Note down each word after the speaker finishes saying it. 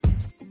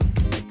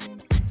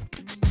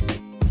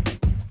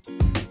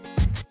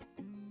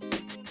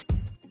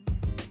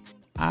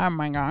Oh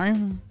my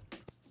God.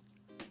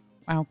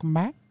 Welcome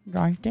back,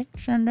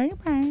 joysticks and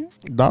D-pads.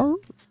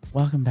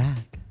 Welcome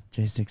back,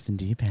 joysticks and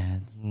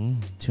D-pads,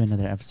 to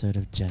another episode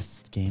of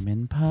Just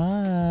Gaming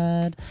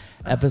Pod,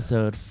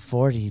 episode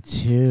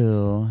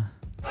 42.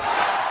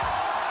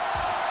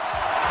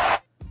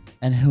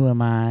 And who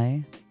am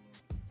I?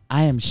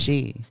 I am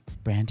she,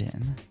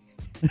 Brandon.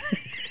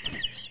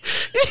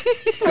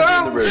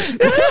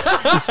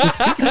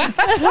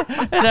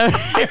 And I'm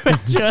here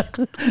with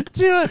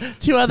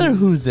two other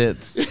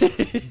Who's-Its.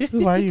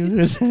 Who are you,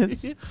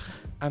 Who's-Its?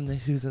 I'm the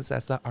Who's-Its,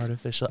 that's the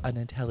artificial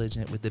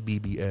unintelligent with the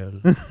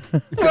BBL.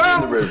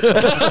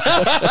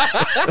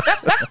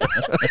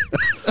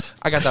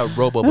 I got that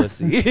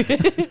robo-bussy.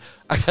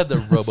 I got the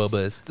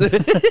robo-bus.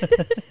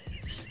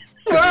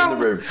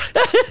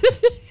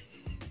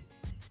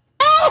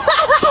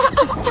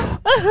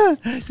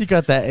 You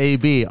got that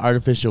AB,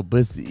 artificial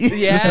bussy.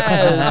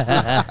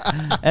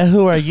 Yes. And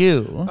who are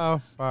you?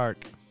 Oh, fuck.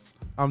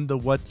 I'm the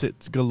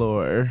what's-its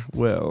galore,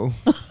 Will.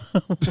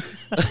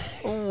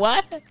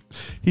 What?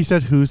 He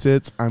said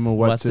who's-its, I'm a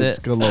what's-its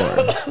What's-it?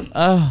 galore.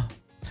 Oh,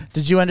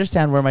 did you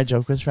understand where my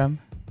joke was from?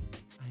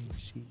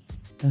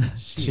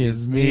 She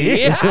is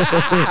me.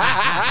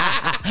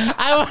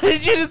 I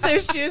wanted you to say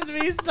she is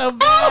me so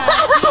bad.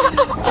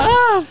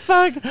 Oh,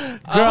 fuck.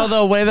 Girl,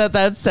 the way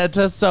that sent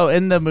us, so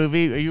in the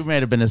movie, you may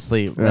have been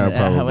asleep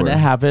when it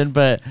happened,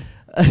 but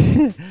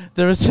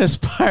there was this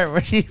part where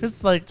he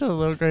was like, to the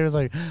little girl, he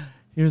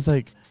was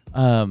like,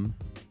 I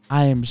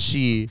am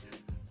she.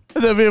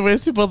 And then we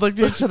both looked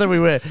at each other, we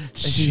went,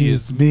 she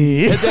is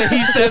me. And then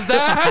he says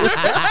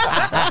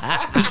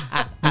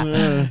that.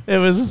 It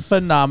was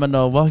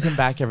phenomenal. Welcome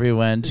back,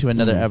 everyone, to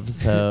another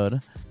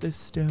episode. The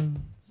stones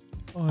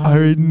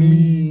are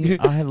me.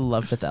 Oh, I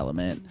love Fifth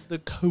Element. The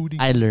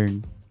coding. I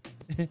learned.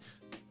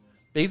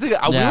 Basically,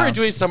 we were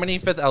doing so many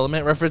Fifth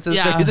Element references.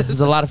 Yeah, this.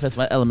 there's a lot of Fifth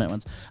Element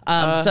ones.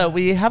 So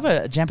we have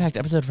a jam-packed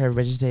episode for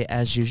everybody today,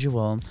 as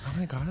usual. Oh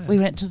my god. We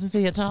went to the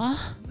theater.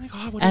 Oh my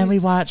god. And we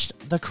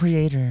watched The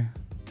Creator.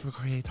 The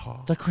Creator.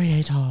 The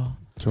Creator.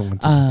 So I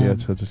went to the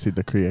theater to see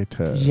the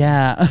creator.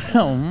 Yeah.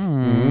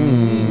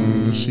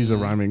 She's a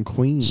rhyming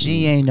queen.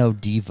 She ain't no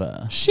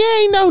diva. She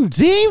ain't no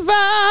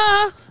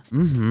diva.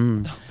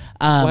 Mm-hmm.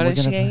 What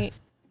is she ain't?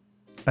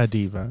 A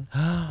diva.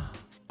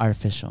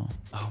 Artificial.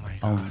 Oh my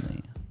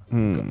god.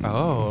 Only.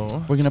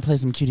 Oh. We're going to play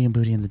some Cutie and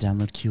Booty in the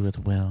download queue with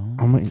Will.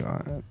 Oh my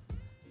god.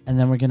 And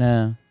then we're going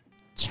to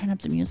turn up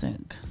the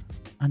music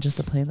on just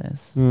the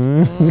playlist.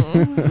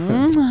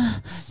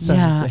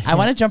 Yeah. I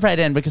want to jump right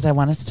in because I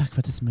want us to talk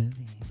about this movie.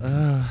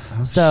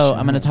 So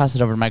I'm going to toss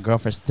it over to my girl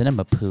for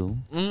Cinema Poo.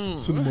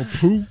 Cinema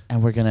poo.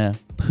 And we're going to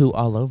poo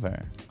all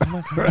over. Oh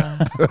my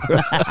god.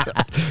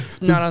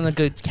 It's not on the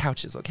good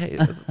couches, okay?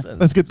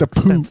 Let's get the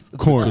poo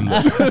corn.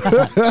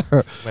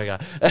 Oh my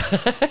god.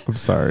 I'm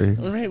sorry.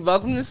 All right,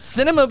 welcome to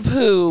Cinema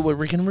Poo, where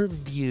we're going to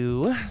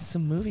review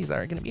some movies that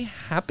are going to be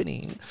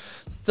happening.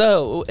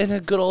 So, in a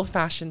good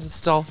old-fashioned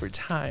stall for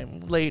time,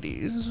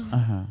 ladies,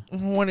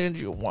 what did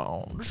you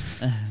watch?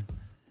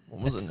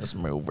 What was in this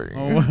movie?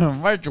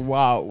 What you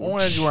watch?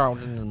 What did you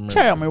watch in this movie?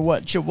 Tell me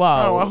what you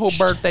watch. Oh, I hope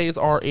birthdays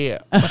are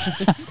it.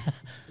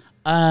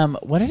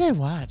 What did I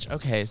watch?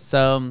 Okay,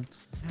 so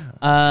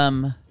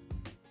I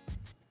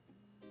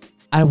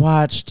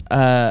watched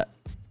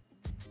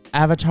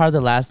Avatar: The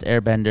Last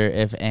Airbender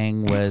if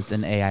Aang was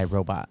an AI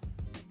robot.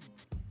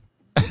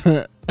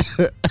 What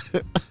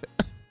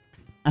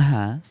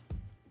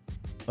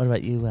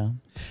about you, Will?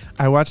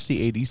 I watched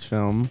the 80s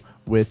film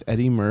with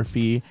Eddie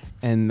Murphy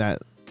and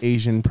that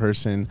Asian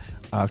person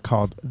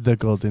called The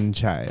Golden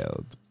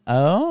Child.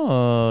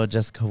 Oh,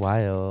 Jessica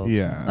Wilde.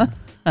 Yeah.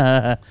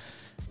 Uh-oh.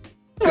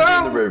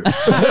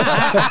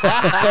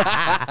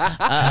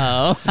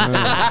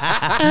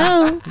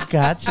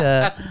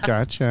 Gotcha.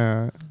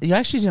 You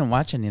actually didn't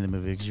watch any of the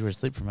movie because you were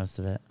asleep for most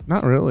of it.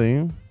 Not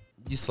really.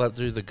 You slept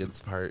through the good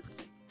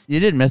parts. You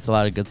did miss a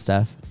lot of good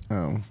stuff. Oh,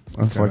 okay,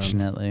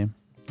 unfortunately.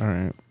 All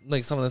right.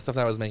 Like some of the stuff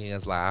that was making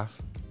us laugh.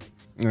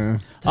 Yeah.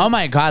 Oh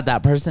my god,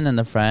 that person in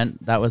the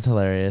front, that was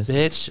hilarious.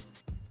 Bitch.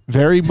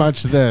 Very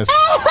much this.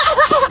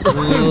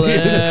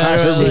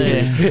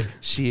 Literally.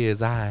 She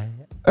is I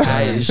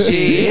is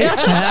she.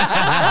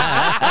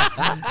 Yeah,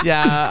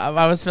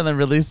 I was feeling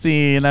really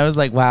seen. I was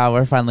like, wow,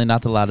 we're finally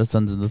not the loudest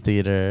ones in the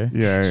theater.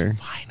 Yeah.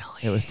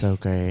 Finally. It was so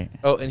great.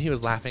 Oh, and he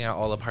was laughing at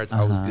all the parts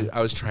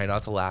I was trying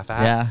not to laugh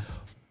at. Yeah.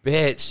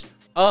 Bitch.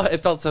 Oh,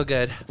 it felt so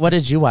good. What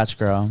did you watch,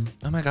 girl?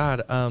 Oh my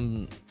god.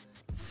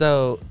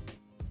 So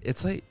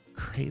it's like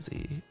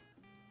crazy.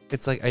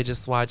 It's like I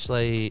just watched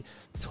like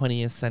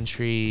 20th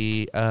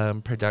century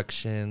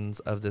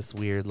productions of this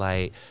weird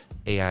like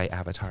AI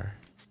avatar.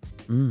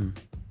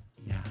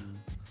 Yeah.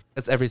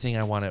 It's everything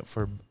I wanted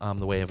for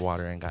The Way of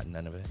Water and got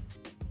none of it.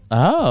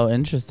 Oh,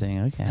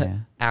 interesting. Okay.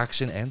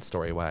 Action and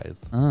story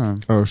wise.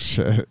 Oh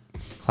shit.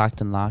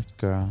 Clocked and locked,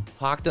 girl.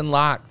 Clocked and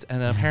locked,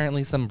 and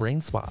apparently some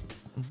brain swaps.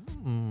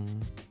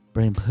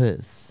 Brain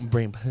puss.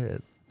 Brain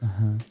puss.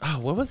 Oh,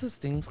 what was this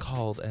thing's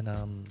called? And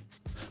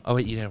oh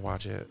wait, you didn't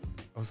watch it.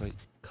 was like,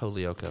 Code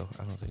Lyoko.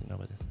 I don't think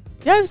nobody's.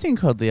 Yeah, I've seen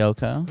Code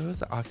Lyoko. Who was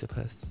the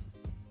octopus?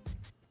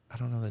 I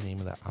don't know the name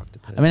of that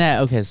octopus. I mean,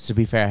 okay, so to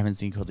be fair, I haven't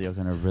seen Code Lyoko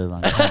in a really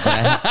long time. But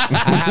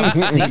I have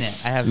seen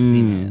it. I have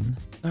seen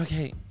it.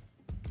 Okay.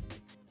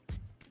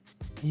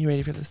 You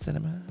ready for the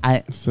cinema?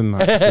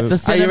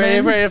 Synopsis. Are you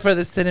ready for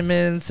the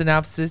cinnamon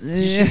synopsis?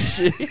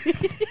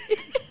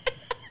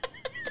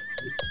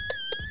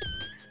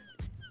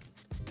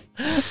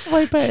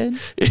 White button.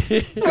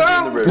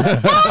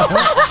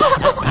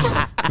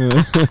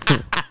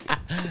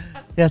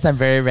 Yes, I'm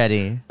very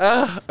ready.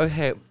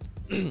 Okay.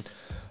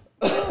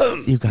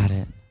 You got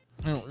it.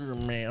 Oh,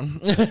 man.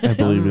 I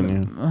believe in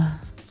you.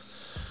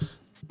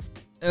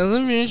 As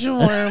a future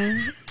war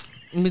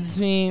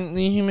between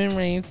the human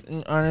race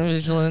and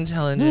artificial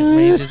intelligence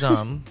rages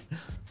on,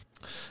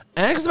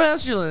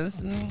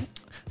 ex-specialist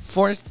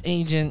force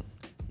agent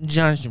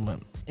Joshua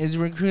is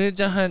recruited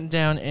to hunt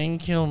down and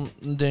kill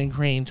the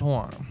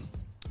creator,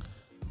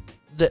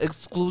 the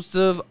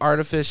exclusive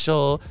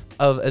artificial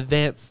of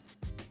advanced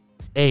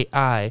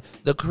AI.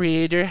 The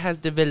creator has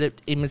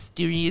developed a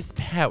mysterious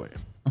power.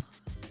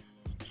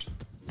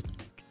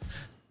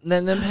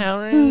 Then the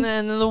power in the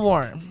end of the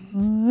war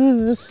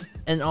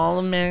and all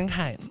of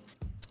mankind.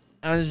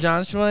 As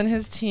Joshua and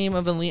his team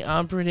of elite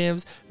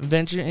operatives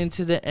venture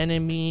into the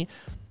enemy.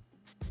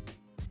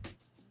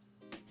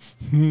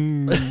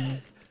 Now,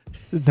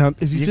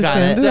 if you just got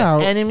send it. it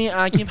out. Enemy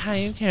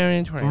occupying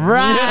territory.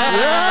 Right.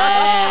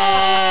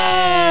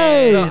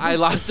 No, I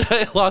lost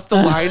the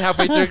line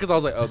halfway through because I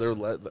was like, oh, they're.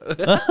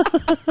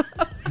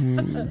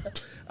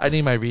 I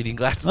need my reading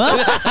glasses.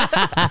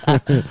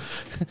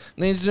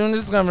 They soon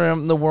discover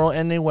the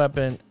world-ending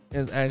weapon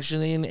is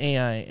actually an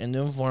AI in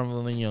the form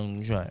of a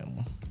young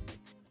child.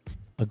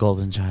 A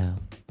golden child.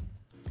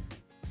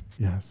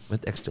 Yes.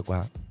 With extra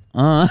guap.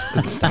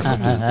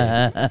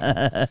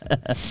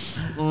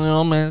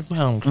 Little man's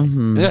punk.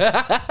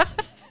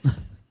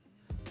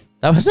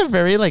 That was a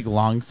very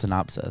long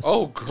synopsis.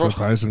 Oh, gross.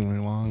 Surprisingly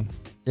long.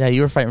 Yeah,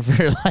 you were fighting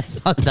for your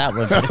life on that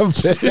one.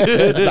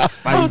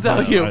 I was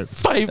out here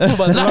fighting for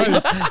my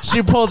life.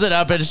 She pulled it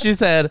up and she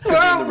said,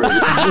 I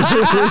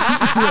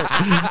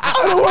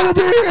don't want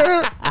to be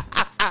here.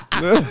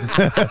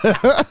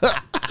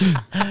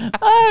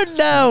 oh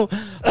no.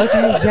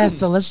 Okay, yes,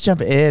 so let's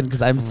jump in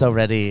because I'm so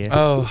ready.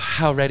 Oh,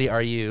 how ready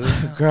are you?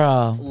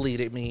 Girl.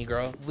 Lead it me,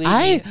 girl.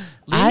 I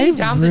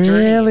down the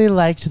journey. really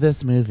liked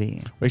this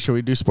movie. Wait, should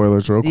we do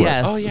spoilers real quick?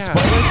 Yes. Oh, yeah.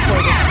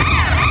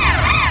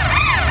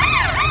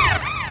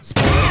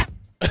 Spoiler.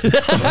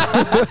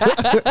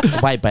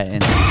 White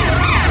button.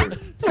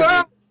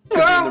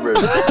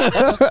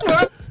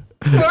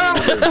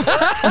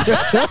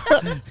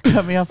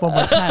 Cut me off one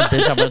more time,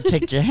 bitch. I'm gonna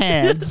take your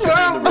hands.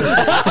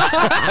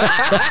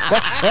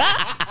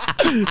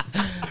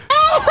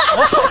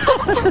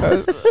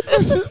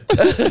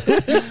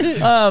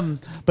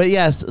 But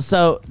yes,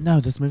 so no,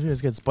 this movie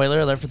was good.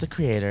 Spoiler alert for the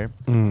creator.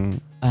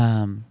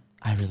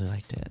 I really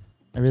liked it.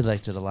 I really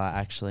liked it a lot,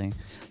 actually.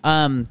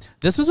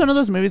 This was one of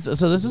those movies.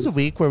 So this is a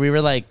week where we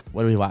were like,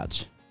 what do we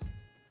watch?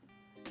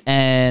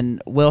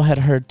 And Will had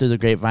heard through the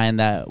grapevine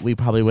that we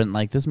probably wouldn't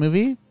like this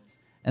movie.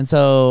 And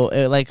so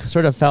it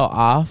sort of fell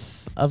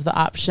off of the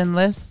option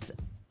list.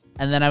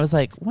 And then I was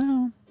like,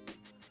 well,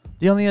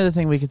 the only other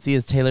thing we could see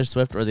is Taylor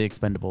Swift or The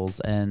Expendables.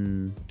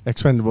 And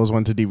Expendables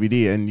went to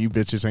DVD, and you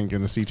bitches ain't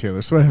going to see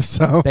Taylor Swift,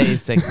 so.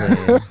 basically.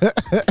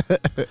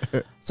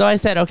 So I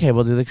said, okay,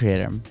 we'll do the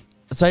creator.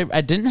 So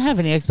I didn't have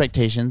any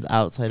expectations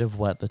outside of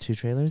the 2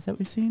 trailers that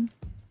we've seen.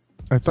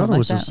 I thought Something it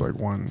was like just that.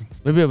 one.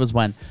 Maybe it was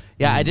one.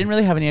 Yeah, I didn't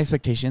really have any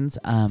expectations.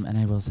 And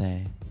I will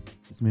say,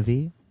 this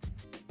movie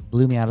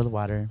blew me out of the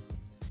water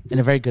in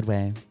a very good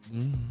way.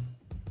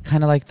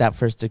 Kind of like that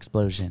first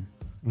explosion.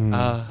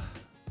 Because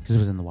it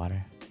was in the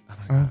water. Oh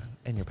my God.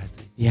 And your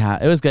pussy.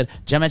 Yeah, it was good.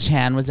 Gemma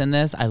Chan was in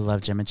this. I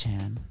love Gemma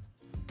Chan.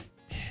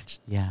 Bitch.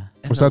 Yeah.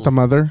 Was that the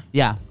mother?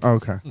 Yeah. Oh,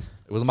 okay.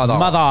 It was mother.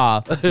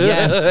 Mother.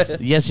 Yes.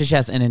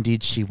 Yes. And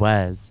indeed she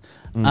was.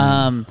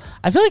 I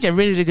feel like I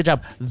really did a good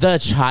job. The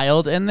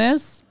child in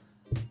this.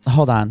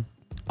 Hold on.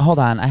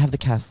 I have the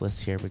cast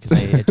list here because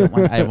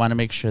I want to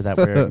make sure that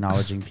we're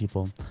acknowledging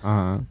people.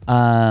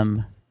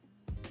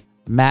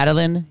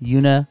 Madeline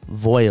Una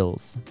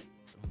Voiles.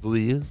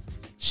 Please.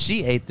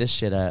 She ate this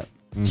shit up.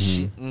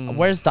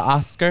 Where's the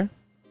Oscar?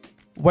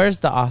 Where's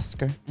the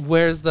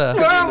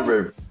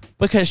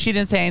Because she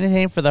didn't say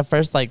anything for the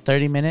first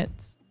 30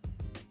 minutes.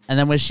 And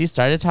then when she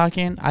started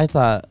talking, I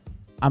thought,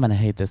 I'm going to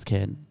hate this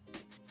kid.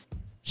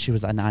 She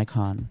was an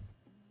icon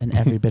in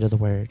every bit of the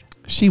word.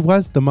 She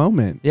was the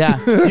moment. Yeah.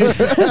 You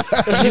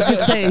could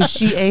say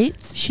she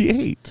ate. She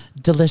ate.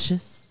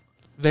 Delicious.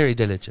 Very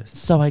delicious.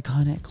 So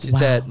iconic. She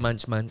said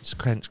munch, munch,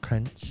 crunch,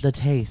 crunch. The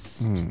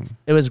taste.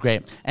 It was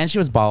great. And she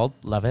was bald.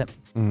 Love it.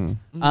 No,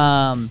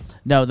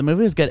 the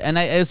movie was good.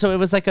 And so it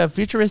was like a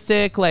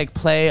futuristic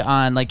play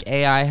on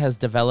AI has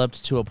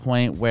developed to a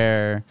point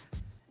where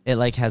it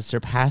has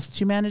surpassed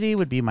humanity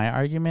would be my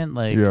argument.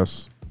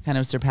 Yes. Kind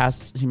of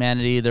surpassed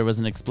humanity. There was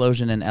an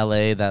explosion in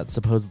LA that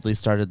supposedly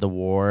started the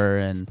war,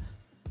 and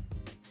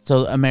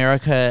So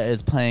America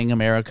is playing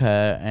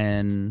America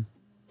and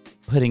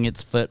putting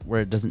its foot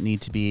where it doesn't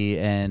need to be,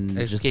 and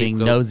just being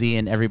nosy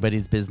in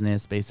everybody's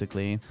business,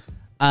 basically.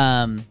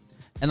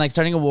 And like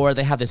starting a war,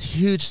 they have this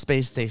huge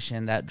space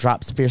station that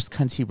drops fierce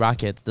cunty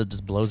rockets that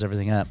just blows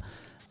everything up.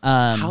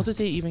 How did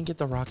they even get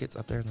the rockets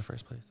up there in the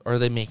first place? Or are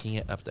they making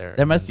it up there?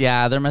 There must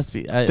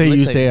be. They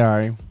used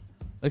AI.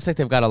 Looks like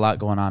they've got a lot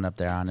going on up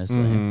there,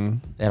 honestly.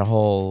 They had a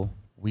whole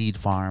weed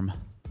farm.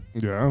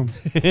 Yeah.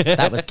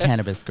 That was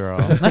cannabis, girl.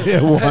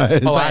 It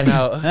was. Oh, I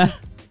know.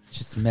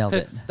 She smelled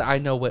it. I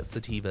know what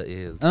sativa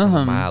is from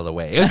a mile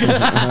away.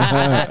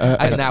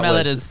 I can smell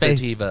it as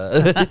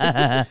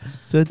sativa.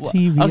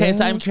 Sativa. Okay,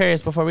 so I'm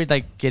curious, before we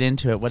like get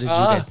into it, what did you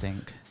guys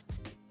think?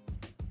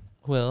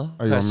 Will,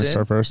 you want me to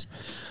start first?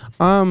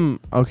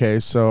 Okay,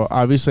 so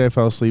obviously I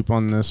fell asleep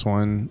on this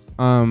one.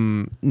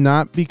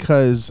 Not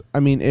because, I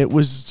mean, it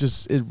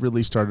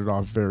really started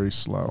off very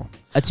slow.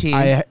 That's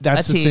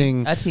the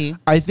thing.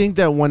 I think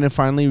that when it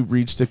finally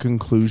reached a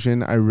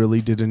conclusion, I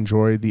really did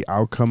enjoy the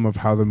outcome of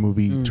how the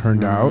movie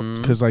turned out.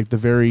 Because like the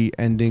very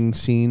ending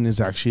scene is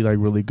actually like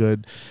really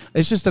good.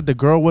 It's just that the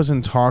girl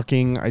wasn't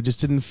talking. I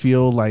just didn't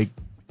feel like,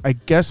 I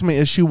guess my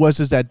issue was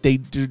that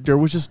there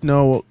was just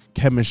no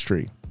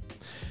chemistry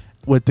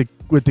with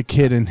the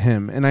kid and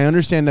him. And I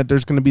understand that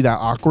there's going to be that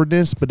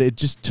awkwardness, but it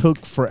just took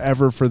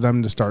forever for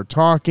them to start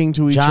talking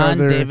to each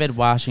other. John David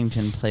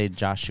Washington played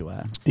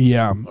Joshua.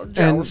 Yeah.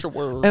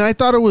 And I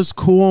thought it was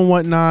cool and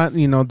whatnot,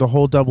 you know, the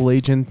whole double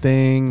agent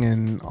thing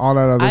and all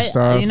that other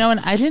stuff. You know, and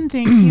I didn't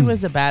think he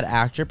was a bad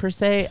actor per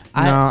se.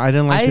 I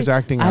didn't like his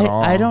acting at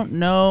all. I don't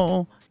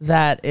know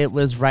that it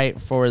was right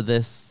for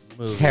this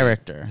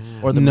character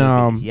or the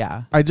movie.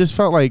 Yeah, I just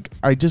felt like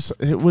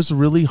it was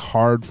really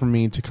hard for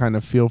me to kind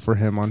of feel for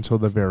him until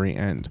the very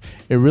end.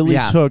 It really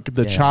took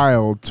the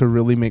child to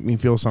really make me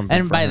feel something.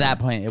 And by that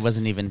point, it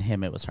wasn't even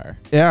him; it was her.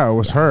 Yeah, it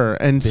was her.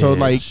 And so,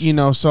 like, you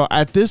know, so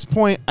at this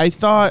point, I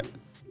thought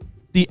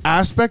the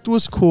aspect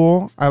was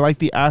cool. I like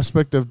the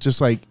aspect of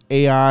just like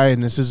AI,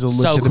 and this is a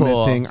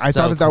legitimate thing. I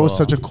thought that was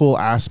such a cool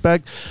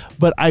aspect.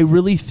 But I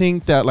really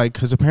think that, like,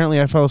 because apparently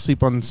I fell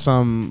asleep on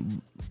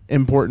some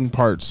important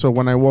parts, so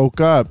when I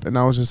woke up and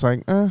I was just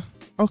like,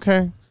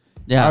 okay,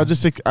 yeah, I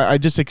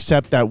just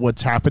accept that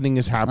what's happening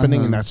is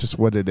happening, and that's just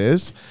what it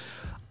is.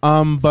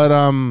 But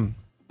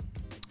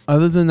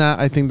other than that,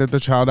 I think that the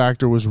child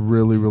actor was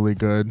really, really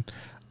good.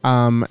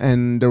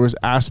 And there was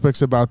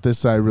aspects about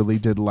this that I really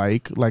did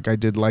like I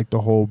did like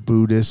the whole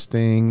Buddhist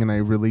thing, and I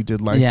really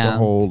did like the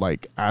whole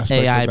like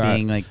aspect AI of that.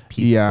 being like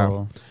peaceful.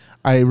 Yeah,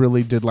 I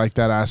really did like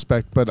that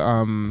aspect, but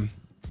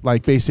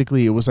like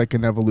basically it was like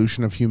an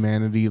evolution of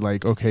humanity.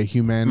 Like, okay,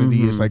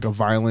 humanity is like a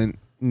violent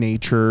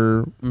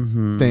nature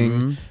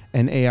thing,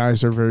 and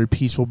AIs are very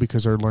peaceful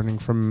because they're learning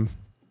from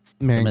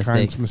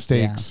mankind's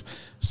mistakes.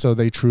 So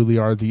they truly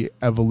are the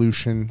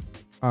evolution.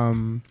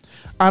 I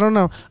don't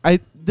know.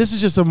 This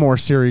is just a more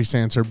serious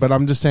answer, but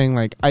I'm just saying,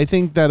 like, I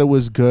think that it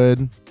was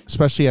good,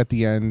 especially at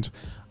the end.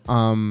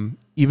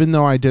 Even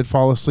though I did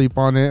fall asleep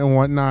on it and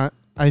whatnot,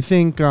 I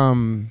think,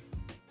 it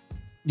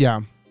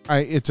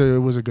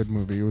was a good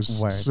movie. It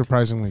was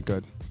surprisingly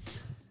good.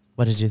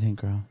 What did you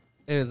think, girl?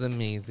 It was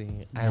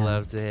amazing. I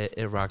loved it.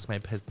 It rocked my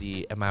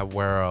pussy and my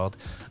world.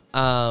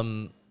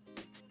 The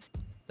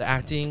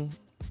acting,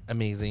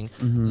 amazing.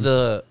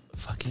 The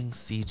fucking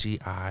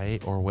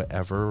CGI or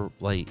whatever,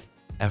 like,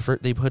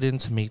 effort they put in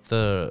to make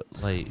the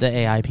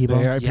AI people.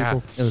 The AI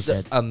people. It was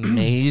good.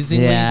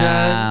 Amazingly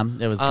done.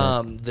 It was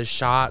good. The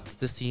shots,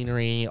 the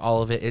scenery,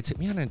 all of it. It took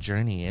me on a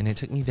journey, and it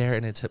took me there,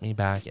 and it took me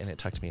back, and it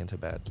tucked me into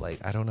bed.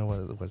 Like, I don't know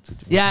what to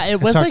do. Yeah, it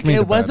was like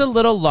it was a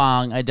little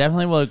long. I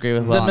definitely will agree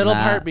with Will the middle on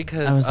that. part,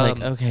 because I was like,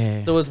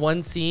 okay. There was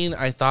one scene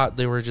I thought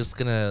they were just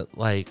gonna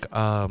like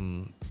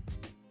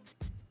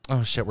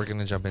oh shit, we're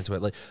gonna jump into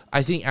it. Like,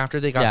 I think after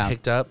they got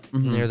picked up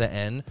near the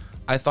end,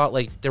 I thought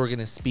like they were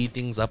gonna speed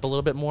things up a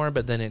little bit more,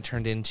 but then it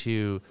turned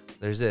into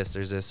there's this,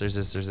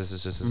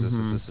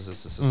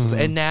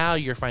 and now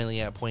you're finally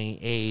at point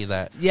A.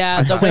 That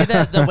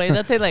the way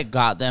that they like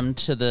got them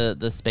to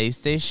the space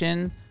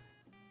station,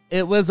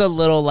 it was a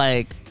little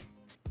like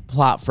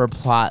plot for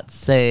plot's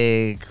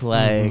sake,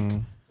 like.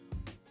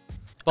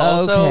 But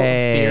also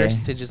fierce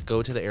to just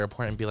go to the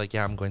airport and be like,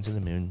 yeah, I'm going to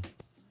the moon.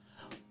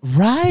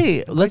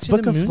 Right. Let's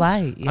book a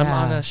flight. Yeah. I'm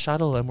on a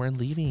shuttle and we're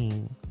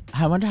leaving.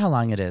 I wonder how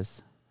long it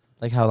is.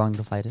 Like how long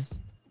the flight is.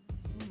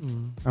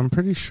 I'm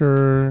pretty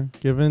sure,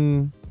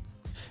 given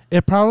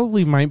it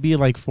probably might be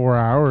like 4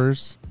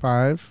 hours,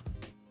 5.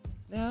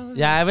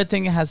 Yeah, I would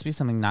think it has to be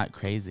something not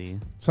crazy.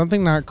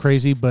 Something not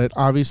crazy, but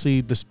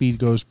obviously the speed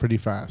goes pretty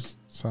fast.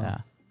 So yeah.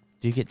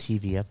 Do you get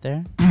TV up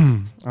there?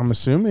 I'm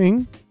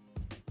assuming.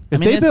 If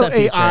they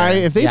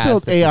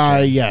built AI,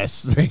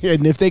 yes.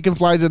 And if they can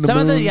fly to the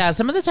moon.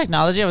 Some of the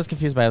technology I was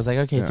confused by. I was like,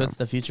 okay, so it's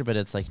the future, but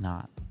it's like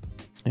not.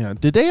 Yeah.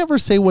 Did they ever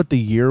say what the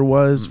year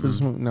was for this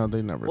movie? No,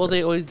 they never did.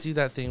 They always do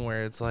that thing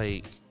where it's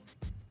like,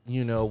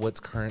 you know, what's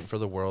current for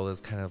the world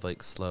is kind of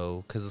like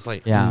slow. Because it's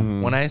like,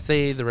 when I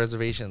say the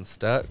reservation's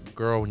stuck,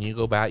 girl, when you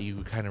go back,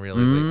 you kind of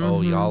realize like,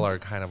 oh, y'all are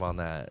kind of on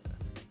that.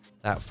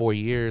 that 4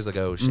 years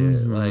ago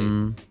shit. Like,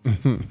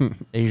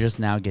 you're just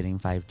now getting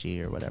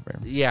 5G or whatever.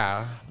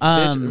 Yeah.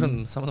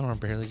 Bitch, some of them are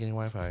barely getting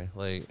Wi-Fi.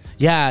 Like,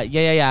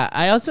 yeah.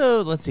 I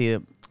also, let's see.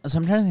 So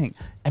I'm trying to think.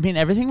 I mean,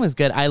 everything was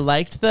good. I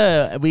liked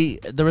there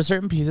were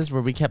certain pieces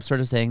where we kept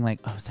sort of saying like,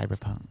 oh,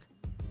 cyberpunk.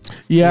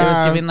 Yeah. It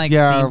was giving like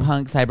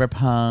steampunk,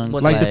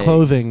 cyberpunk. Like the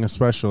clothing,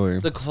 especially.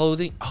 The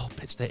clothing. Oh,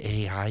 bitch, the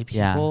AI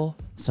people.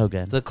 Yeah, so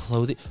good. The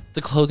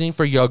clothing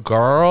for your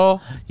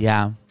girl.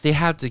 Yeah. They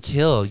had to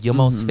kill your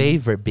most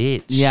favorite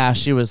bitch. Yeah,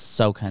 she was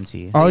so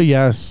cunty. Oh,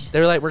 yes. They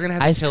were like, we're going to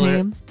have to kill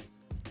her.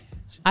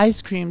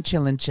 Ice cream,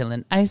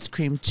 chillin'. Ice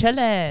cream,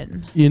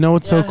 chillin'. You know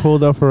what's so cool,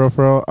 though, for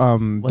real?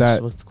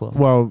 What's cool?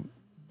 Well,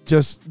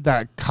 just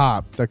that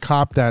cop. The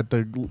cop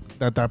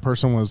that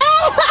person was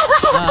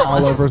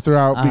all over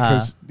throughout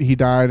because he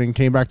died and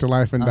came back to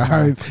life and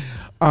died.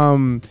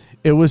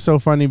 It was so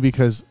funny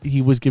because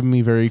he was giving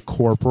me very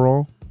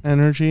corporal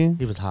energy.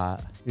 He was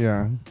hot.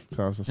 Yeah.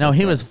 So I was just no,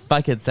 he was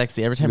fucking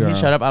sexy. Every time he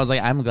showed up, I was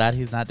like, I'm glad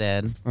he's not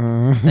dead.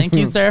 Thank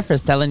you, sir, for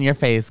selling your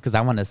face because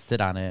I want to sit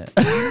on it.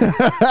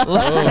 I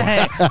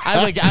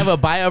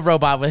would buy a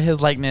robot with his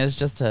likeness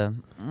just to.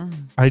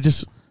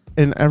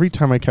 And every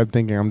time I kept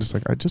thinking, I'm just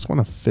like, I just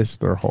want to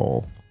fist their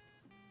hole.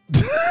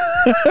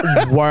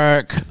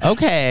 Work.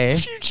 Okay.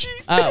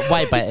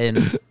 White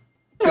button.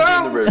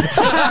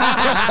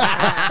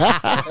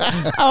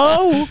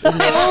 Oh.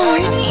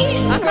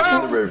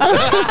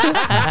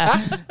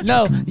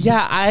 No.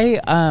 Yeah.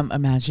 I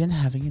imagine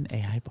having an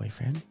AI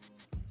boyfriend.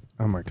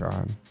 Oh my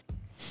God.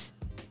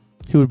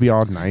 He would be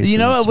all nice. You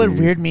know what would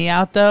weird me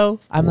out though?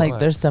 I'm what? like,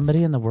 there's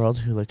somebody in the world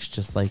who looks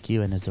just like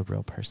you and is a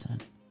real person.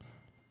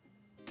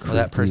 Well,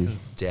 that person's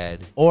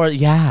dead. Or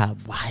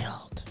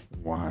wild.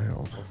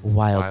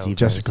 Divas.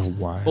 Jessica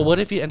Wilde. But what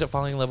if you end up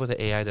falling in love with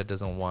an AI that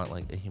doesn't want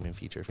like a human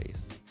feature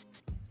face?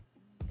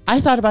 I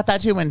thought about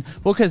that too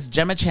because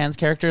Gemma Chan's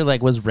character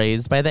like was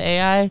raised by the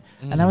AI,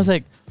 and I was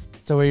like,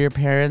 so were your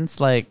parents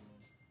like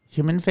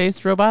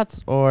human-faced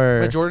robots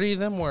or Majority of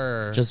them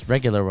were just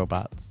regular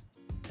robots?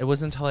 It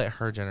wasn't until like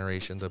her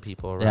generation, the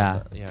people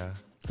around. Yeah.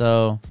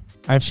 So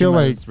I feel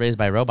like raised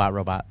by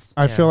robots.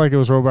 I feel like it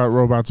was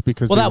robots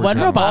because that one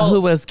robot who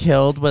was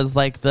killed was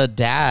like the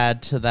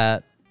dad to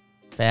that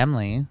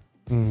family.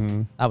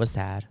 That was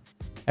sad.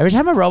 Every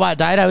time a robot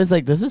died, I was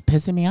like, this is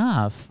pissing me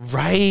off.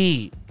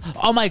 Right.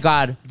 Oh my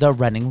God, the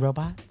running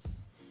robots.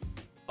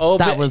 Oh,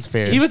 that was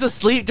fierce. He was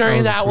asleep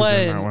during that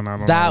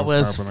one. That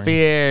was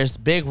fierce.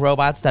 Big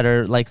robots that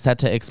are like set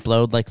to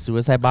explode like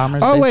suicide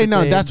bombers. Oh, wait,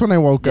 no. That's when I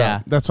woke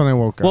up. That's when I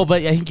woke up. Well,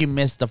 but I think you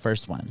missed the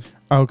first one.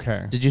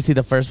 Okay. Did you see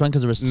the first one?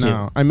 Because there was two.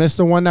 No, I missed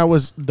the one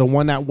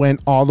that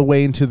went all the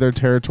way into their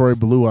territory,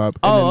 blew up.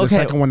 And then the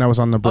second one that was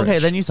on the bridge. Okay,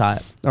 then you saw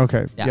it.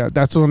 Okay. Yeah,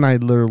 that's when I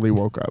literally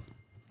woke up.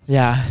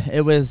 Yeah,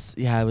 it was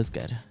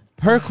good.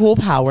 Her cool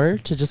power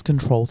to just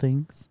control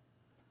things.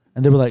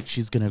 And they were like,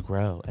 she's going to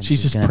grow. And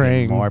she's just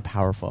praying. Be more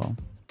powerful.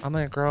 I'm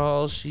like,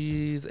 girl,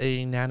 she's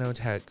a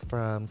nanotech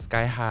from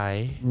Sky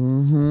High.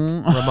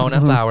 Ramona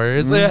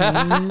Flowers.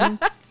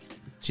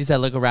 She said,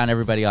 look around,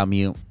 everybody on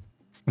mute.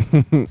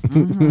 Bitch.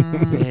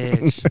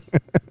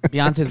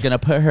 Beyonce's gonna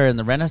put her in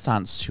the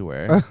Renaissance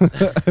tour,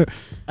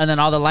 and then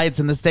all the lights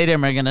in the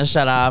stadium are gonna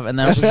shut off, and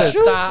then she said,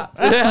 "Stop!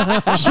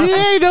 She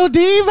ain't no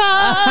diva."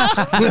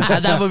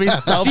 That would be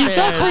so. She's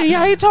the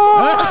creator.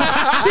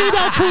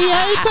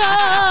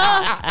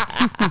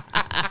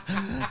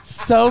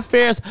 So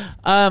fierce.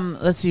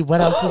 Let's see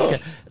what else was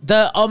good.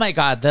 Oh my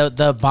God,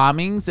 the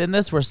bombings in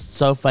this were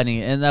so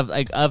funny, and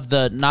of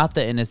the not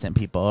the innocent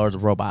people or the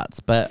robots,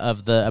 but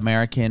of the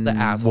American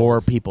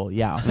war people.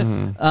 Yeah.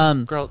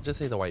 Girl, just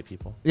say the white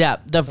people. Yeah,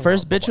 the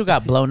first bitch who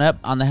got blown up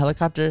on the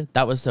helicopter,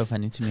 that was so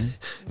funny to me.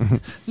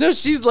 No,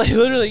 she's like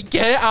literally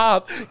get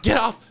off,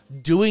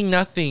 doing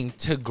nothing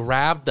to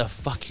grab the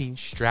fucking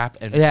strap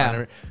and front of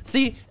her.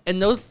 See, in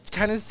those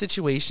kind of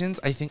situations,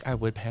 I think I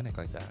would panic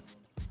like that.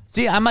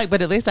 See, I'm like,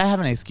 but at least I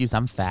have an excuse.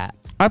 I'm fat.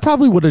 I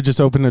probably would have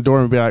just opened the door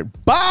and be like,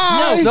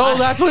 bye. No,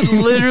 that's what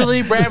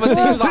literally Brad was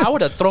saying. He was like, I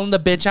would have thrown the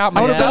bitch out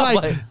myself. I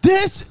would have been like,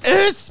 this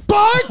is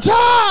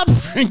Sparta.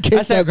 And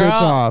kick that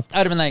bitch off. I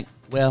would have been like,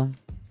 well,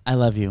 I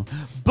love you.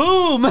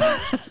 Boom.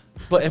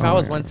 But if I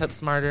was one step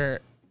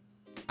smarter,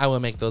 I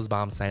would make those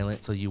bombs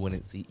silent so you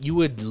wouldn't see. You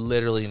would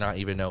literally not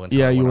even know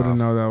until you wouldn't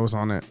know that was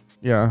on it.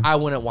 Yeah. I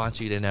wouldn't want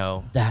you to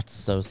know. That's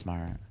so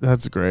smart.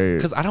 That's great.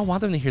 Because I don't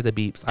want them to hear the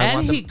beeps.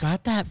 And he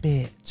got that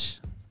bitch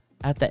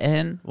at the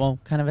end. Well,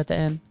 kind of at the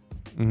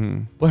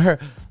end. With her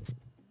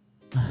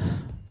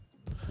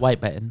white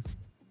button.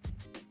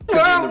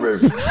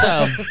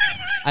 So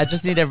I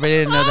just need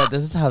everybody to know that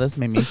this is how this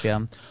made me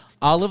feel.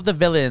 All of the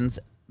villains,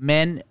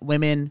 men,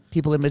 women,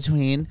 people in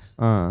between,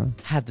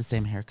 had the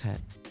same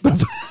haircut.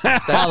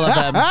 All of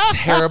them.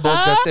 Terrible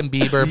Justin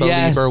Bieber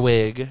believer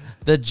wig.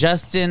 The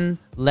Justin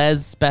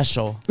Les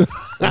special.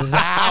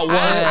 That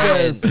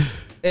was.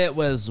 It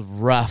was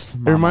rough.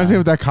 Mama. It reminds me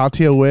of that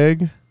Katya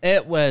wig.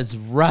 It was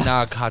rough.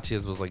 Nah,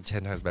 Katya's was like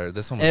 10 times better.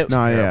 This one was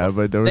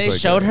but there was they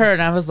showed her,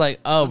 and I was like,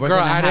 "Oh, we're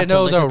gonna have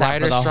to look at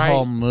that for the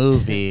whole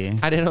movie."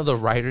 I didn't know the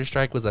writer's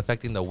strike was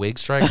affecting the wig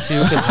strike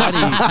too.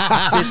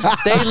 Because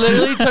they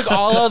literally took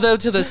all of them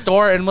to the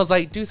store and was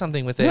like, "Do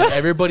something with it."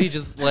 Everybody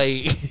just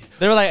like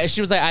they were like, she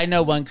was like, "I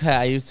know one cut.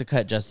 I used to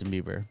cut Justin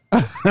Bieber."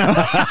 You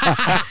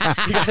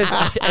got an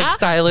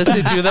ex-stylist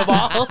to do them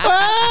all.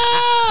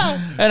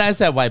 And I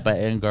said, "White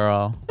button,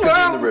 girl."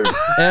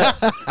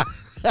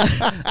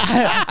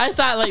 I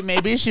thought like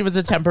maybe she was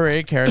a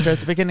temporary character at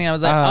the beginning. I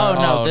was like, oh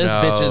no, this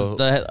bitch is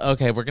the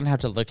okay. We're gonna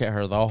have to look at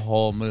her the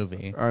whole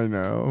movie. I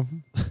know.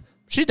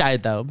 She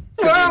died though.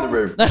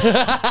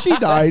 She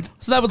died.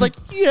 So that was like,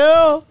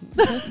 yeah.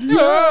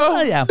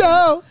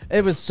 No.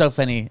 It was so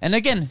funny. And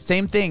again,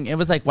 same thing. It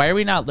was like, why are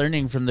we not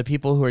learning from the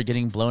people who are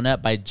getting blown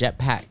up by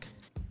jetpack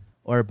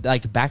or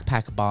like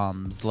backpack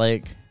bombs?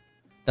 Like.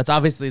 That's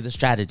obviously the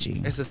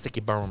strategy. It's a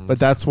sticky bomb. But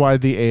that's why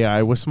the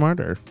AI was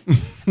smarter.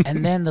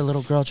 And then the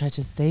little girl tried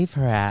to save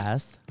her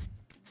ass.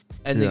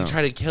 And then you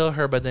try to kill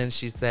her, but then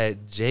she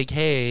said,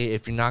 JK,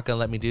 if you're not going to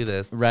let me do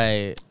this.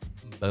 Right.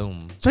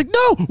 Boom. It's like,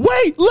 no,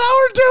 wait, let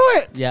her do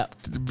it. Yep.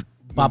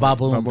 Ba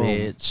boom,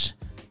 bitch.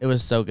 It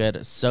was so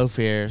good. So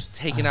fierce.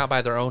 Taken out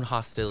by their own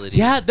hostility.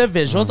 Yeah, the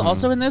visuals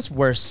also in this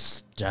were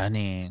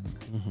stunning.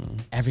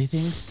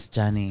 Everything's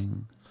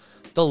stunning.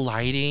 The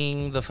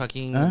lighting, the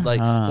fucking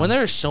like when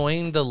they're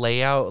showing the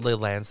layout, the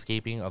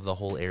landscaping of the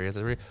whole area.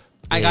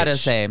 I gotta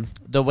say,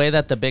 the way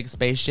that the big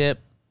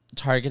spaceship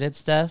targeted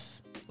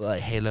stuff,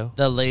 like Halo,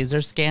 the laser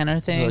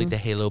scanner thing, like the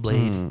Halo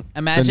blade.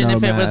 Imagine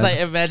if it was like,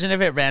 imagine if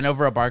it ran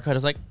over a barcode.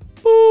 It's like,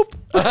 boop.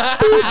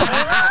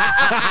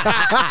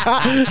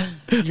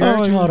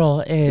 Your total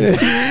is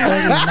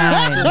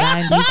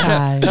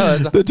 $39.95. No,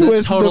 the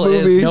twist total of the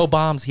movie is no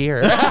bombs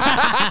here.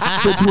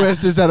 The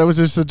twist is that it was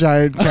just a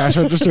giant cash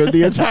register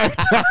the entire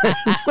time.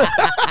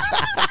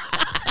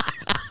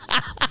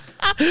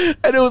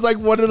 And it was like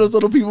one of those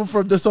little people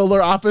from the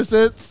Solar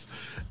Opposites.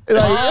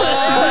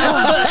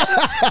 Like,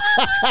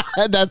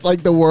 and that's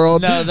like the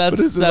world. No,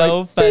 that's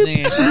so like,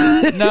 funny.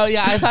 No,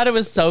 yeah, I thought it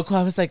was so cool.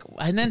 I was like,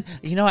 and then,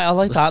 you know, all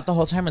I thought the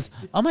whole time was,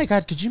 oh my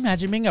God, could you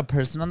imagine being a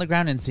person on the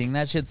ground and seeing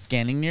that shit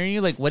scanning near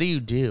you? Like, what do you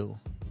do?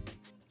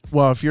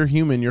 Well, if you're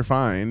human, you're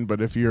fine.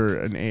 But if you're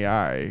an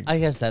AI... I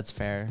guess that's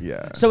fair.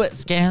 Yeah. So it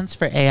scans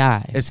for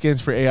AI. It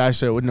scans for AI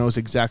so it knows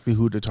exactly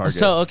who to target.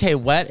 So, okay,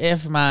 what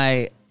if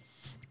my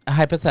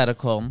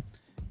hypothetical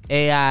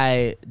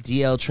AI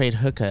DL trade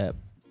hookup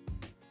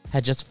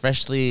had just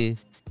freshly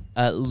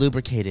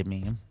lubricated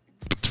me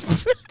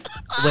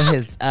with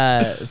his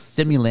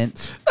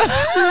stimulant?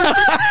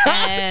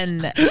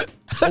 And,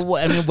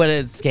 I mean, would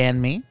it scan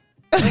me?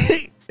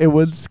 It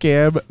would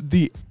scam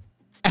the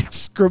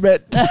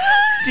excrement.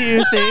 Do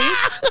you think?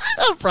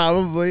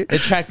 Probably.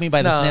 It tracked me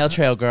by the snail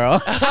trail, girl.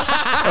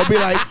 I'll be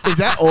like, is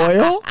that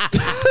oil?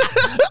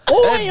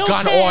 Oil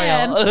gun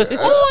can. Oil.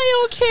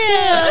 Oil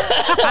can.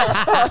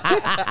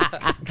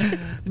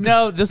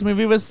 No, this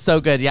movie was so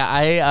good.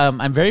 Yeah,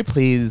 I'm very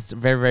pleased,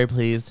 very, very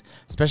pleased,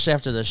 especially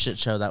after the shit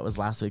show that was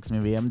last week's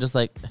movie. I'm just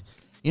like,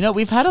 you know,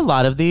 we've had a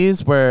lot of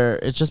these where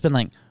it's just been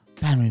like,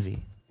 bad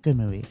movie, good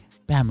movie,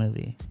 bad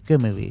movie, good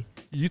movie.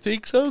 You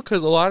think so?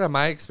 Because a lot of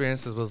my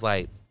experiences was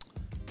like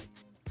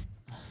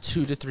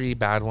 2 to 3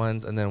 bad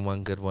ones and then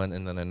one good one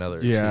and then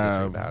another 2 to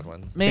 3 bad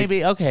ones.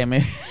 Maybe. Okay.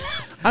 Maybe.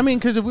 I mean,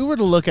 because if we were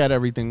to look at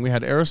everything, we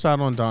had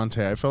Aristotle and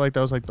Dante. I feel like that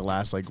was like the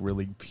last like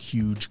really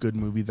huge good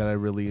movie that I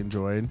really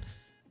enjoyed.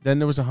 Then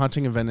there was A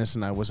Haunting of Venice,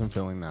 and I wasn't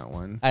feeling that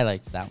one. I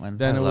liked that one.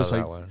 Then it was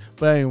like,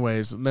 but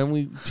anyways, then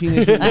we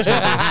Teenage Mutant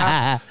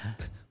Ninja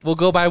We'll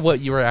go by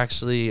what you were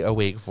actually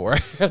awake for.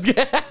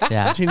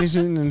 Yeah. Teenage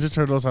Mutant Ninja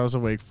Turtles, I was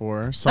awake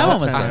for. That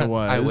one was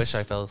I wish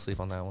I fell asleep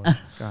on that one.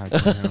 God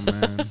damn,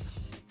 man.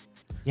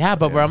 Yeah,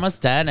 but we're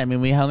almost done. I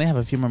mean, we only have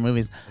a few more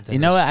movies. You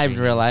know what I've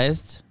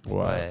realized?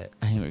 What?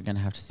 I think we're going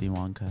to have to see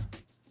Wonka.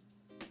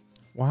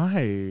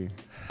 Why?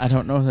 I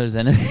don't know if there's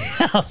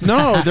anything else.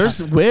 No,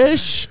 there's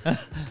Wish. No,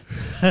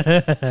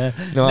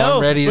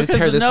 I'm ready to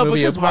tear this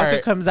movie because apart.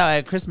 Wonka comes out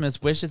at Christmas.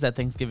 Wish is at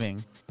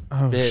Thanksgiving.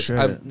 Oh, Bitch,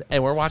 shit.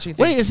 and we're watching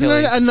Wait, isn't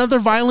there another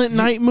Violent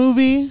Night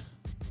movie?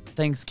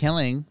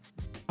 Thanksgiving.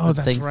 Oh,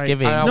 that's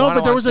Thanksgiving. Right. No,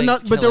 but there was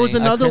another. But there was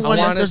another one.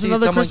 There's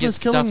another Christmas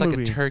killing like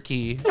movie. A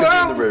turkey.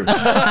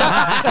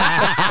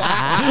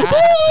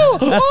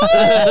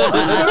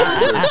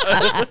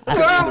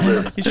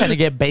 You trying to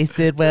get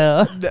basted,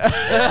 Will?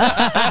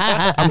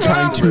 I'm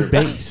trying to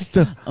baste.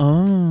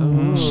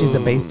 Oh, she's a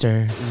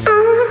baster.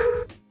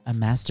 A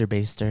master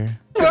baster.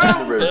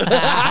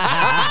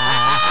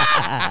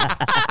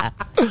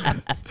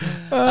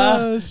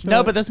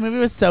 No, but this movie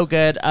was so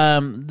good.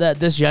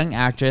 This young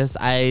actress,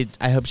 I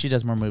hope she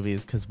does more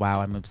movies because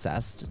wow, I'm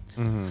obsessed.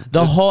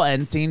 The whole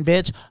end scene,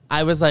 bitch.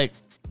 I was like,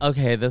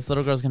 okay, this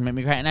little girl's gonna make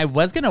me cry, and I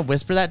was gonna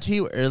whisper that to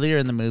you earlier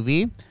in the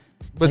movie,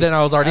 but then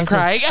I was already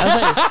crying.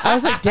 I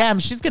was like, damn,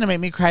 she's gonna make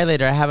me cry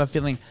later. I have a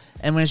feeling.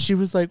 And when she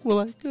was like,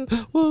 will I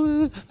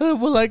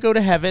go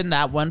to heaven?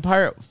 That one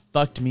part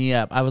fucked me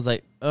up. I was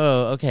like,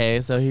 oh, okay.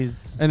 So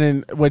he's. And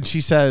then when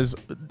she says,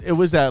 it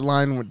was that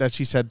line that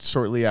she said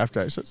shortly after.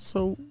 I said,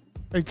 so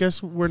I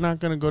guess we're not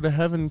going to go to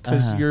heaven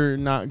because you're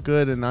not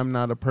good and I'm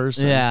not a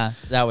person. Yeah,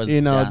 that was.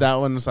 That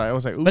one was like, I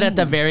was like, ooh. But at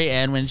the very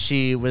end, when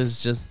she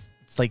was just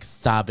like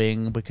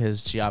sobbing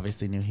because she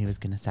obviously knew he was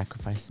going to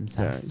sacrifice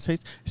himself. Yeah, he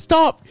says,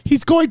 stop!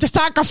 He's going to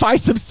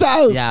sacrifice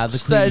himself. Yeah, the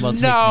queen said, will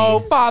take no,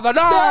 me. Father,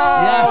 no.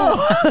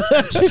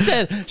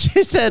 Yeah.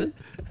 She said.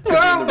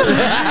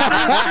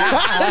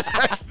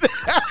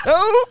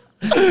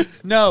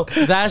 No,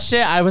 that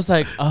shit. I was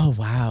like, oh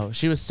wow,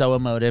 she was so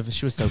emotive.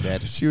 She was so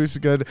good. She was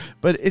good,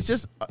 but it's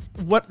just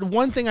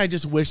one thing I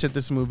just wish that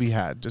this movie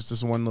had. Just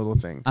this one little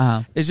thing.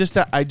 It's just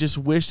that I just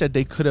wish that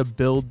they could have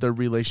built their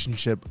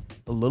relationship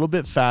a little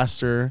bit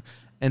faster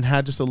and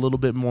had just a little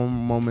bit more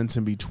moments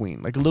in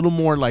between, like a little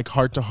more like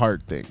heart to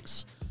heart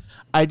things.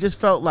 I just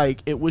felt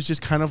like it was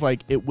just kind of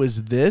like it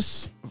was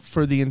this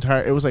for the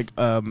entire. It was like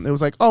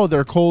oh,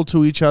 they're cold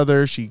to each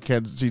other. She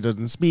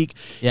doesn't speak.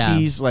 Yeah.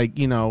 He's like,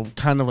 you know,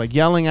 kind of like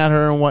yelling at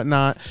her and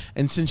whatnot.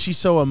 And since she's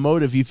so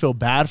emotive, you feel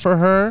bad for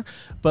her.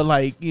 But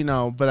like, you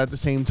know, but at the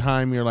same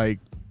time, you're like,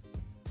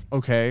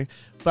 okay.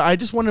 But I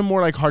just wanted more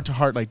like heart to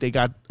heart. Like they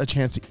got a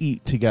chance to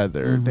eat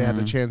together. Mm-hmm. They had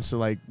a chance to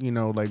like, you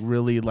know, like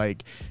really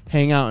like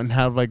hang out and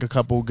have like a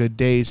couple good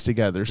days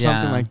together.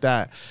 Something like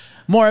that.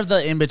 More of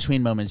the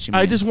in-between moments.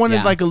 I just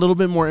wanted like a little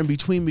bit more in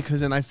between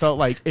because then I felt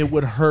like it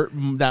would hurt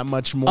that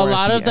much more. A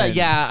lot of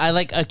the I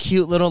like a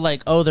cute little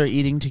like, oh, they're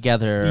eating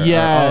together.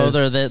 Yeah. Oh,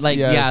 they're like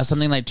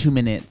something like 2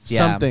 minutes. Yeah.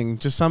 Something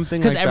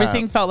because like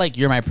everything felt like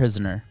you're my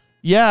prisoner.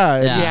 Yeah,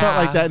 it just felt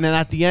like that, and then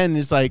at the end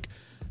it's like,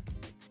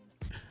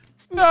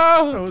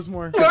 no, it was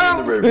more.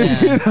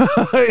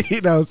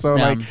 You know, so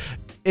like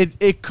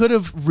it could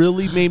have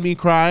really made me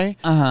cry.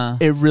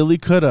 It really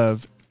could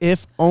have.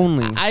 If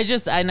only.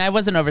 I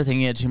wasn't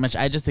overthinking it too much.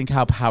 I just think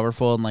how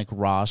powerful and like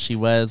raw she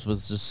was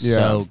just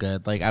so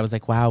good. Like I was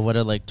like, wow, what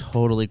a like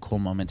totally cool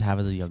moment to have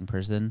as a young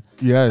person.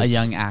 Yes. A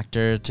young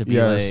actor to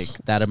be like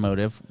that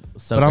emotive.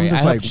 So but great. I'm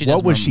just like,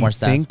 what was she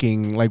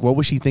thinking? Like, what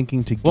was she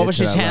thinking to get What was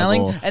she to that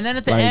channeling? level? And then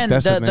at the end,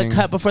 the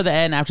cut before the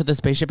end, after the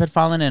spaceship had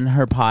fallen and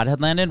her pod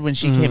had landed, when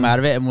she came out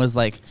of it and was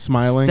like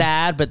smiling,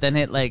 sad, but then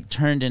it like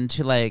turned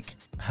into like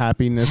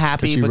happy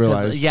because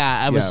realized.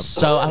 I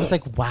was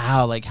like,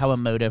 wow, like how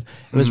emotive.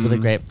 It was really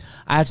great.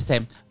 I have to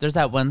say, there's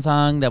that one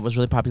song that was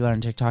really popular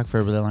on TikTok for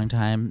a really long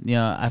time. You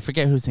know, I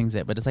forget who sings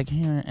it, but it's like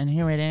here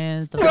it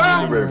is.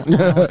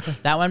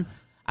 That one.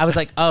 I was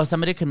like, oh,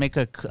 somebody could make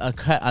a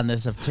cut on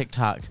this of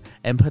TikTok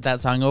and put that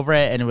song over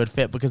it, and it would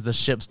fit because the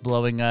ship's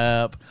blowing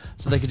up.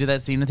 So they could do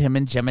that scene with him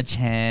and Gemma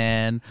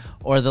Chan,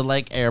 or the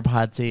like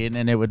AirPod scene,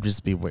 and it would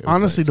just be weird.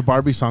 Honestly, the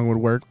Barbie song would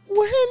work.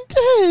 When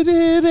did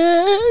it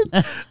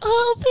end?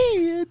 All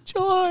the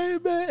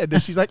enjoyment. And then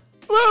she's like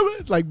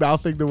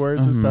mouthing the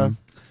words and stuff.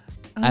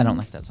 I don't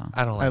like that song.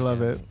 I don't like I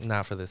love it.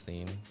 Not for this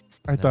scene.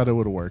 I thought it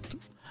would have worked.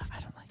 I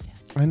don't like it.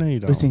 I know you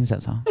don't. Who sings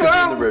that song?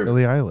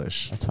 Billie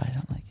Eilish. That's why I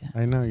don't like it.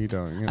 I know you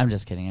don't. I'm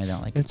just kidding. I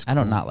don't like it. I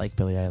don't not like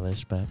Billie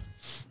Eilish, but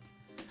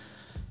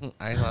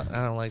I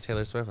don't like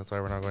Taylor Swift. That's why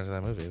we're not going to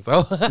that movie.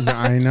 So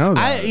I know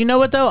that. You know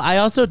what though? I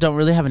also don't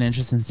really have an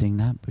interest in seeing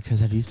that because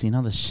have you seen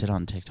all the shit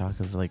on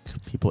TikTok of like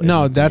people?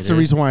 No, that's the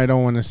reason why I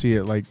don't want to see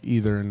it like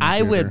either.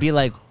 I would be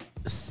like,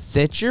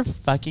 sit your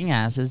fucking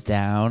asses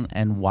down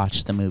and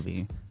watch the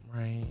movie.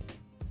 Right.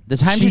 The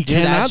time she to do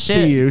that cannot shit,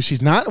 see you.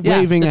 She's not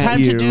waving at you. The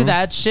time to do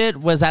that shit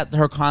was at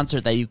her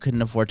concert that you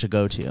couldn't afford to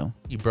go to.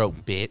 You broke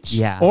bitch.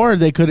 Yeah. Or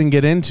they couldn't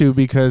get into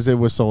because it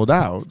was sold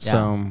out. Yeah.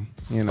 So,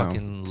 you know.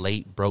 Fucking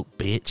late broke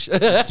bitch.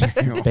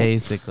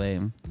 Basically.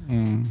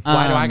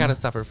 Why do I gotta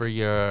suffer for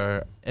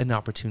your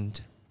inopportune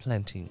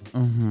planting?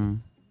 Mm-hmm.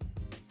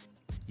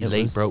 You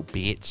late broke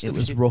bitch. It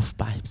was rough,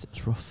 vibes.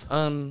 It was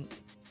rough.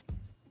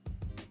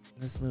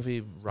 This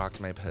movie rocked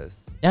my piss.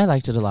 Yeah, I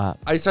liked it a lot.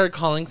 I started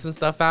calling some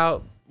stuff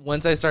out.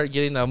 Once I started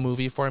getting the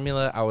movie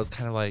formula, I was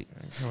kind of like,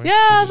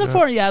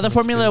 the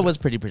formula was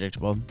pretty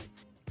predictable.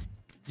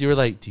 You were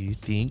like, do you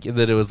think? And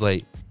then it was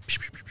like,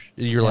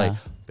 you're like,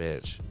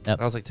 bitch. Yep.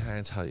 And I was like, didn't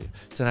I tell you?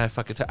 Didn't I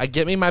fucking tell you?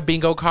 Get me my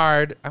bingo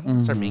card. I'm going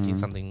to start making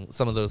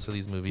some of those for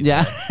these movies.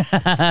 Yeah.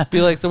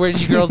 Be like, so where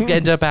did you girls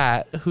end up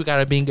at? Who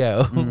got a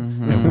bingo?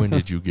 And when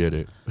did you get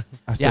it?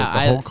 I said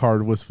the whole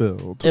card was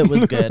filled. It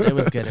was good. It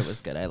was good. It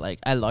was good. I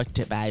liked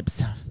it,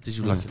 vibes. Did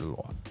you like it a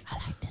lot? I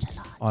liked it a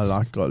lot. I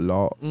like it a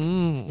lot.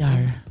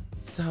 Yeah.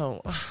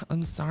 So,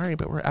 I'm sorry,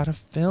 but we're out of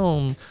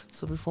film.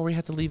 So before we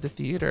had to leave the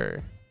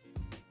theater,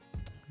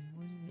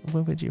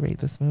 what would you rate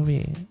this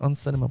movie on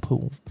Cinema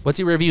Pool? What's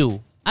your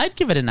review? I'd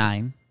give it a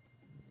 9.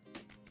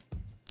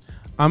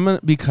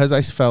 Because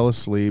I fell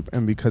asleep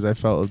and because I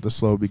felt the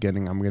slow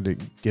beginning, I'm gonna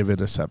give it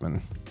a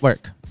 7.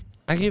 Work.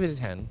 I give it a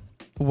 10.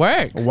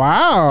 Work.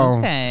 Wow.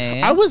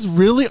 Okay. I was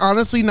really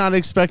honestly not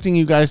expecting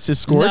you guys to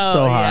score it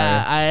so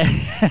high.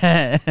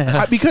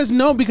 Yeah, because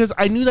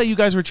I knew that you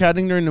guys were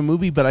chatting during the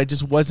movie, but I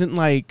just wasn't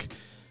like,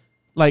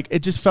 like it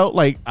just felt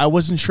like I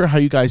wasn't sure how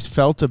you guys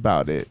felt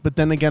about it. But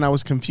then again, I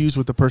was confused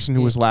with the person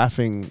who was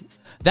laughing.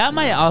 That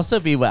might also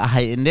be what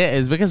heightened it,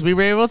 is because we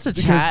were able to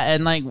chat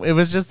and like it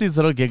was just these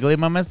little giggly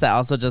moments that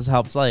also just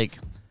helped like.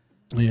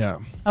 Yeah.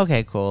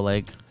 Okay, cool.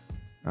 Like,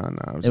 I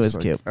don't know. It was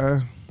cute.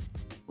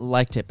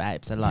 Liked it,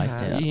 babes. I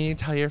liked it. You need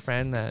to tell your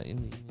friend that.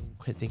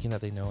 Quit thinking that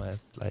they know us.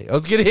 Like, I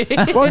was kidding.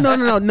 Well,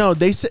 no.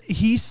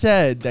 He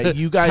said that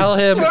you guys tell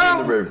him.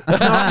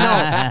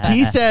 No.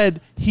 He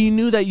said he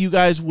knew that you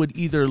guys would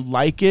either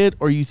like it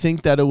or you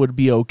think that it would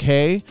be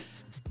okay,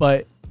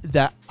 but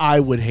that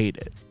I would hate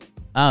it.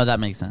 Oh, that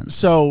makes sense.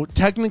 So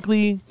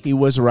technically, he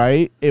was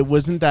right. It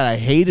wasn't that I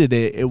hated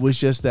it. It was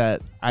just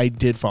that I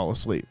did fall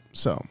asleep.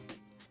 So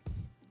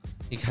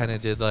he kind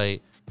of did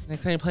like,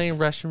 next time you're playing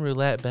Russian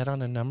roulette, bet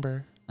on a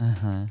number.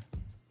 Uh-huh.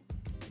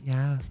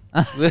 Yeah.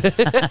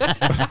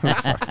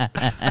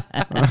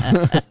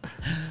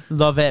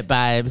 Love it,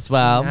 babes.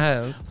 Well,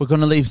 yes. We're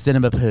going to leave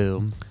Cinema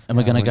Poo and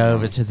we're going to go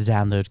over to the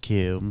download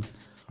queue.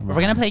 We're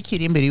going to play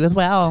Cutie and Booty with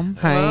Will.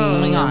 Hi.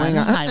 Oh my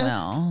God. Hi,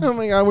 Will. Oh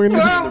my God. We're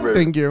going to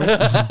thank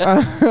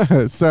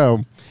you.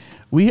 So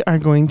we are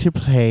going to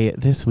play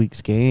this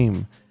week's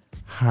game.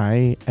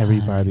 Hi,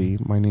 everybody.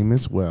 My name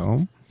is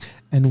Will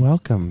and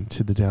welcome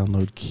to the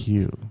download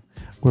queue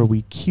where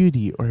we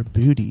cutie or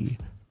booty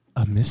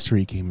a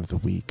mystery game of the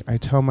week. I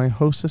tell my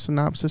host a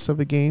synopsis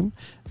of a game.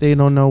 They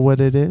don't know what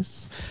it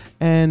is.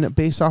 And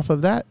based off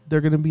of that,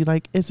 they're going to be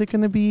like, is it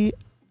going to be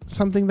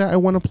something that I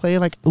want to play?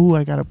 Like, ooh,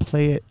 I got to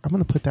play it. I'm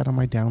going to put that on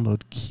my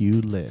download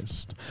queue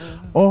list.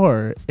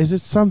 Or is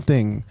it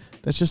something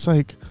that's just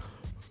like,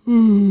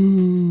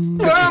 ooh,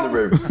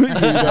 like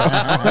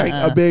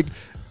a big,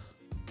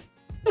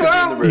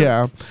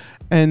 yeah.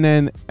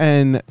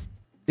 And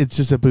it's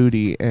just a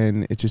booty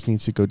and it just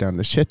needs to go down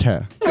the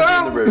shitter.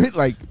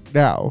 Like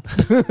now.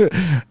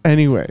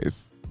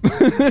 Anyways.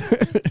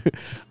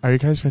 Are you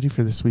guys ready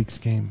for this week's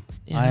game?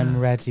 Yeah. I'm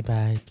ready,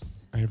 babes.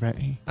 Are you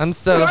ready? I'm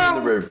so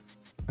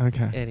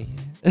okay. Eddie.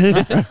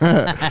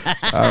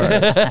 All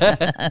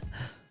right.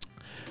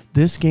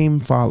 This game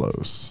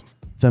follows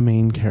the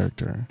main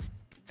character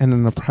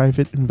and a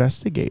private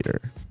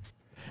investigator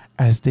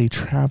as they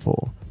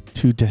travel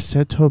to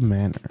Deseto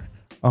Manor,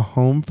 a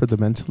home for the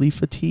mentally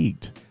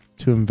fatigued,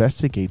 to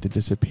investigate the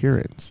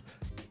disappearance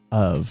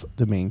of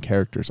the main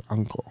character's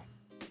uncle.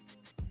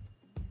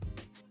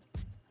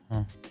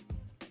 Huh.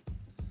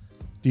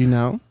 Do you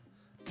know?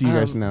 Do you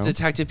guys know?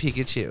 Detective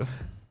Pikachu.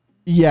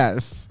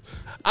 Yes.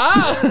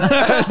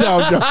 Ah! No,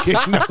 I'm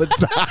joking. No,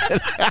 it's not.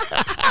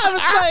 I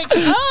was like,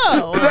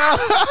 oh.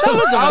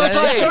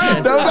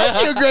 That was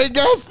actually a great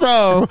guess,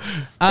 though.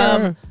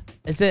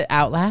 Is it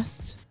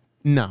Outlast?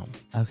 No.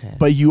 Okay.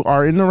 But you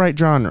are in the right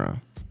genre.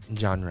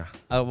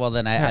 Oh, well,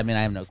 then I mean,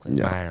 I have no clue.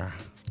 Yeah.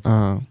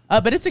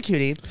 But it's a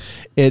cutie.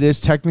 It is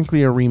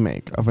technically a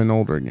remake of an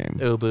older game.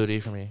 Ooh, booty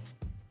for me.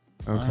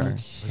 Okay.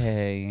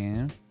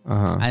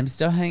 I'm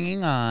still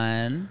hanging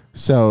on.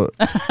 So,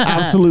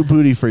 absolute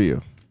booty for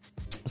you.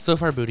 So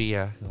far, booty,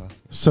 yeah.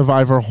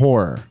 Survivor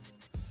horror.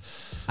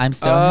 I'm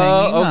still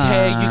hanging on.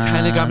 Okay, you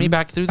kind of got me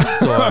back through the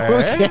door.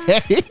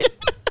 Okay.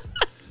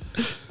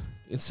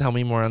 Tell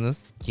me more on this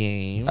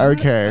game.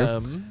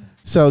 Okay.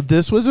 So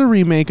this was a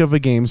remake of a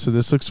game, so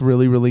this looks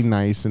really, really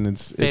nice, and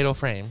it's Fatal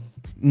Frame.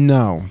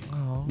 No,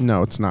 Oh.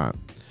 no, it's not.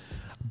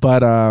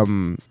 But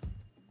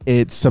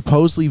it's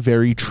supposedly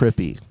very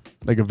trippy,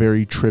 like a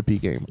very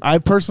trippy game. I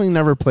personally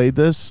never played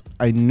this.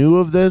 I knew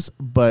of this,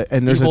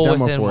 and there's Evil a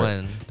demo Within for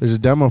one. it. There's a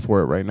demo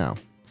for it right now.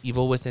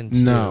 Evil Within 2.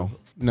 No,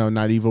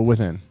 not Evil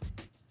Within.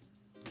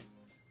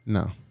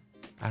 No.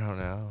 I don't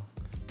know.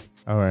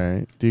 All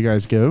right. Do you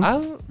guys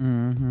go?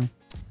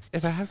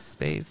 If I have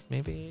space,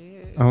 maybe.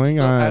 Oh my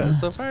God.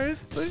 So far,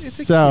 it's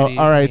a so cutie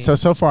all right. game.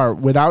 So far,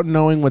 without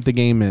knowing what the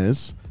game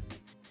is,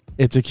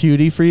 it's a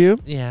cutie for you,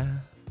 Yeah.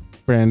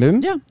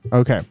 Brandon. Yeah.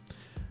 Okay.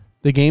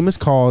 The game is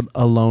called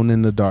Alone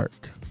in the Dark.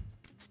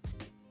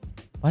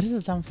 Why does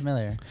it sound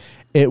familiar?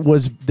 There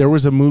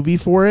was a movie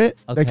for it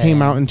that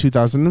came out in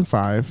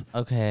 2005.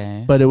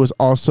 Okay. But it was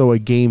also a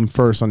game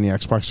first on the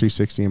Xbox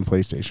 360 and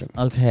PlayStation.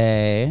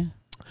 Okay.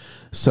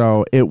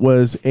 So it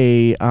was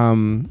a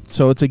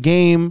it's a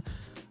game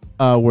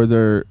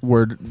where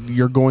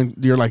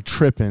you're like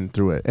tripping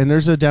through it, and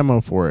there's a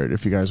demo for it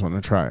if you guys want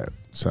to try it.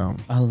 So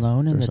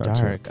Alone in the Dark.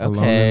 Okay.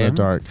 Alone in the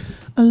Dark.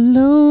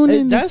 Alone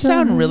in the Dark. It does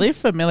sound really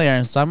familiar,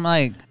 and so I'm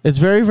like, it's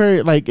very,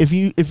 very like if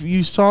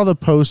you saw the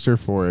poster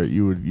for it,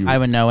 you would I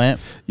would know it.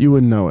 You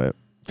would know it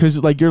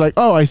because like you're like,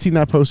 oh, I seen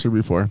that poster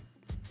before.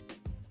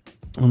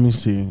 Let me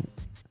see.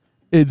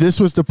 This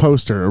was the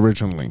poster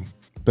originally,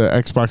 the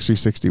Xbox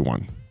 360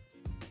 one.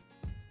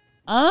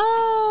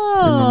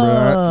 Oh, Remember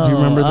that? Do you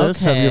remember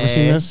this? Okay. Have you ever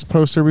seen this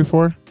poster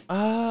before?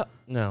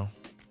 No.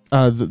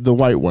 The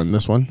white one.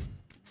 This one.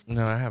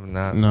 No, I have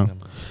not. No. Seen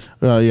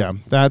them. Yeah,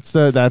 that's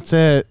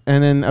it.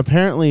 And then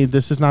apparently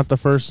this is not the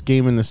first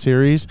game in the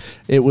series.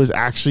 It was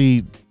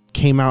actually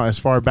came out as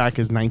far back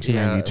as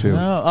 1992.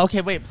 Yeah. Oh,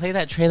 okay. Wait, play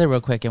that trailer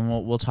real quick, and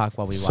we'll talk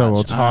while we watch. So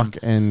we'll talk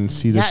and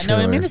see this. Yeah, no,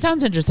 I mean it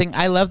sounds interesting.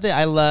 I love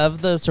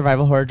the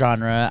survival horror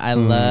genre. I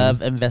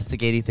love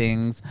investigating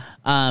things.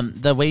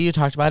 The way you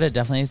talked about it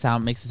definitely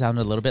makes it sound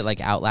a little bit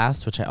like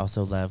Outlast, which I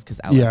also love because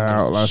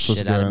Outlast scares the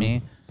shit out of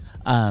me.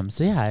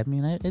 So yeah, I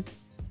mean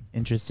it's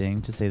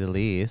interesting to say the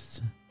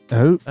least.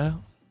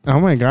 Oh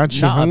my God,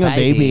 she hung a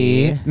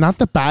baby. Not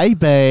the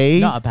baby.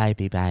 Not a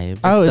baby, babe.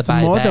 Oh, it's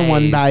more than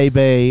one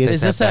baby.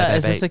 Is this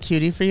a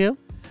cutie for you?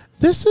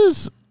 This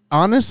is,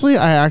 honestly,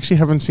 I actually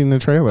haven't seen the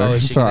trailer,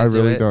 so I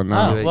really don't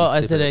know. Oh, well,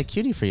 is it a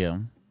cutie for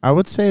you? I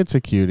would say it's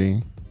a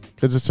cutie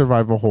because it's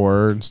survival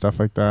horror and stuff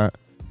like that.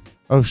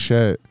 Oh,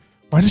 shit.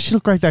 Why does she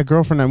look like that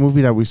girl from that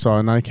movie that we saw,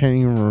 and I can't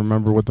even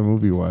remember what the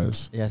movie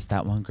was? Yes,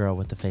 that one girl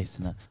with the face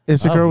in the...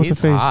 It's a girl with the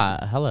face.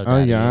 Hot. Hello,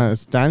 Daddy. Oh, yeah,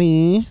 it's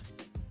Danny.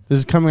 This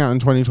is coming out in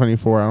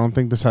 2024. I don't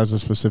think this has a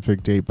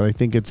specific date, but I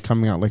think it's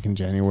coming out like in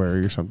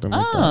January or something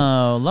like that.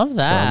 Oh, love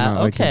that. So I'm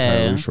not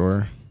entirely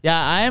sure. Yeah,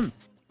 I'm...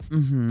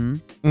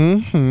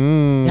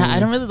 Yeah, I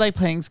don't really like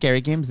playing scary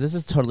games. This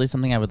is totally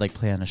something I would like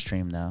play on a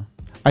stream, though.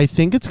 I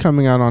think it's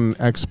coming out on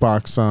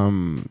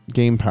Xbox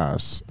Game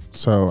Pass.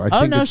 So I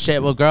think no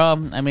shit. Well,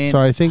 girl, I mean... So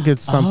I think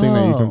it's something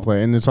that you can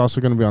play. And it's also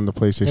going to be on the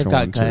PlayStation 1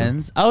 got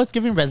guns. Too. Oh, it's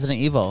giving Resident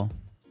Evil.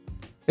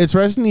 It's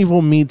Resident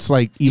Evil meets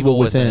like Evil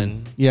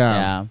Within.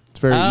 Yeah. It's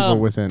very Evil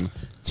Within.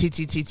 It's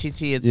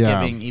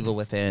giving Evil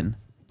Within.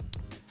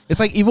 It's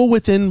like Evil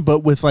Within, but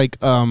with like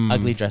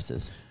ugly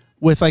dresses.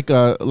 With like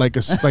a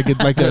story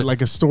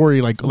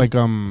like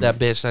that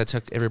bitch that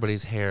took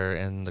everybody's hair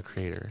and the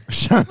creator.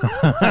 Shut up.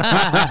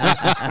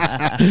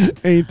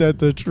 Ain't that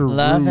the truth?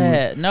 Love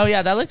it. No,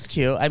 yeah, that looks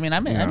cute. I mean,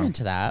 I'm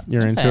into that.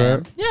 You're into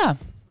it? Yeah.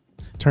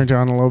 Turned you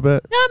on a little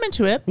bit? Yeah, I'm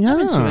into it. Yeah.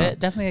 I'm into it.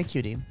 Definitely a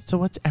cutie. So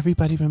what's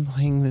everybody been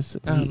playing this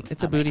week?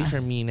 It's a booty for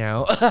me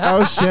now.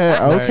 Oh, shit.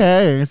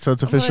 Okay. So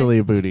it's officially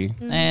a booty.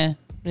 Yeah.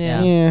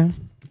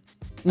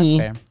 That's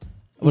fair.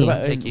 What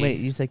about, wait,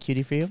 you said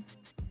cutie for you?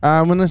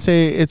 I'm going to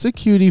say it's a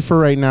cutie for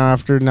right now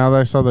now that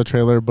I saw the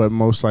trailer, but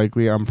most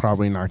likely I'm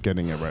probably not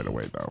getting it right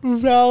away, though.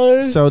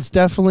 Valid. So it's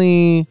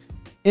definitely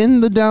in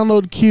the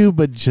download queue,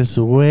 but just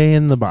way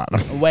in the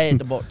bottom. Way at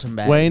the bottom,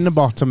 babes. Way in the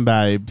bottom,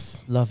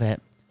 babes. Love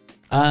it.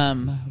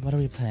 What are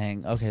we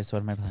playing? Okay, so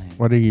what am I playing?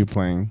 What are you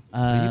playing?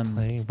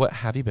 What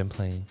have you been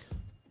playing?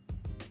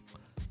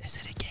 Is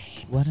it a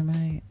game? What am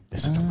I?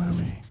 Is it a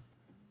movie?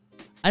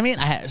 I mean,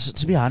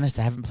 to be honest,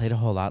 I haven't played a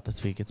whole lot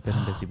this week. It's been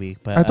a busy week,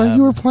 but I thought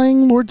you were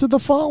playing Lords of the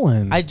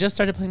Fallen. I just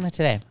started playing that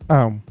today.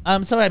 Oh.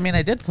 So I mean,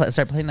 I did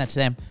start playing that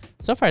today.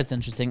 So far, it's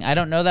interesting. I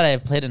don't know that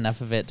I've played enough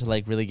of it to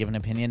like really give an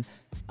opinion.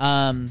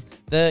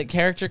 The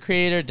character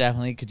creator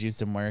definitely could use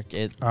some work.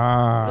 It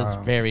was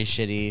very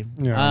shitty.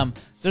 Yeah.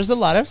 There's a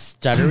lot of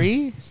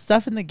stuttery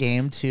stuff in the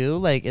game too.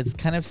 Like it's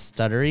kind of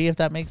stuttery, if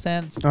that makes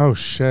sense. Oh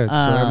shit! So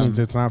that means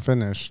it's not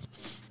finished.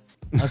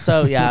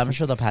 So yeah, I'm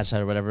sure they'll patch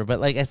that or whatever.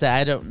 But like I said,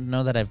 I don't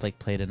know that I've like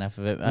played enough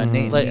of it.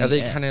 Nate, like, are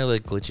they kind of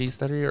like glitchy,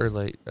 stuttery, or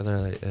like are they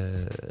like?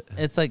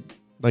 It's like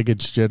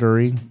it's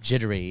jittery.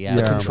 Jittery, yeah.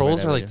 The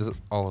controls are like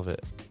all of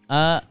it.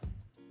 That's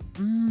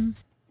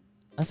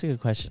a good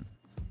question.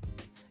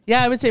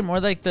 Yeah, I would say more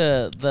like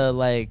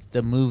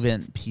the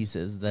movement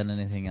pieces than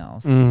anything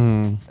else.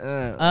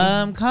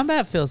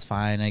 Combat feels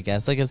fine, I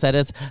guess. Like I said,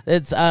 it's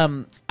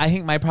I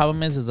think my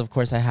problem is of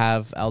course I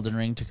have Elden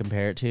Ring to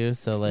compare it to.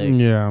 So like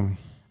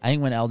I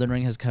think when Elden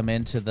Ring has come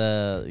into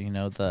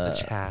the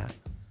chat,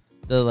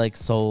 the like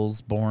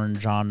Soulsborne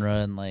genre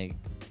and like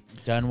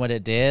done what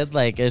it did,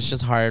 like it's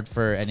just hard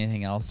for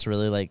anything else to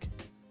really like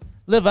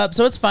live up.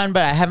 So it's fun,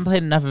 but I haven't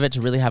played enough of it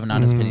to really have an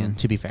honest opinion,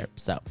 to be fair.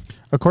 So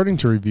according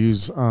to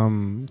reviews,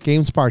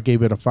 GameSpot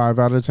gave it a 5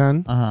 out of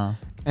 10.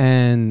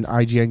 And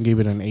IGN gave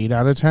it an 8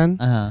 out of 10.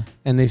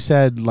 And they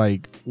said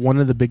like one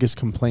of the biggest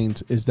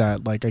complaints is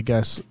that like I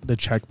guess the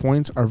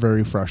checkpoints are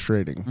very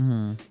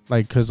frustrating.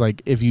 Like because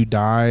like if you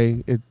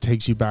die, it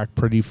takes you back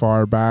pretty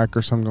far back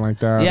or something like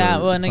that. Yeah,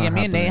 well, and again,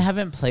 me and Nate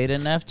haven't played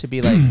enough to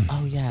be like,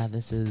 oh yeah,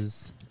 this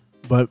is.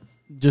 But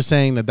just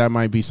saying that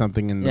might be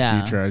something in the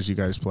future as you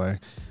guys play,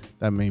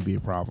 that may be a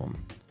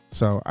problem.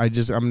 So I'm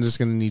just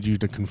gonna need you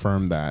to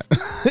confirm that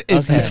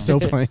if you're still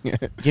playing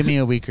it. Give me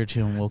a week or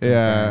two and we'll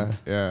confirm.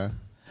 Yeah.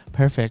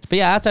 Perfect. But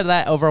yeah, outside of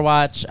that,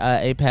 Overwatch,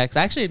 Apex.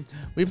 Actually,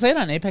 we played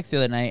on Apex the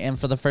other night, and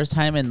for the first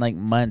time in like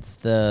months,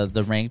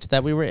 the ranked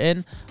that we were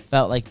in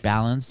felt like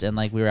balanced, and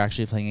like we were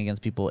actually playing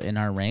against people in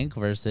our rank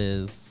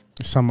versus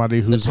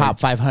somebody who's the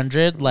top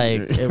 500.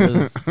 Like it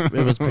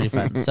was pretty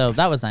fun. So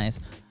that was nice.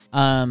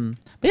 But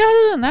yeah,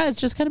 other than that, it's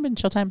just kind of been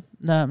chill time.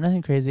 No,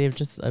 nothing crazy.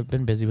 I've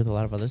been busy with a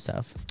lot of other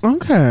stuff.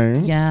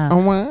 Okay. Yeah.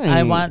 Oh, why?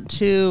 I want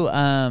to.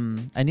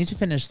 I need to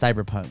finish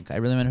Cyberpunk. I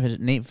really want to finish.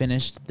 Nate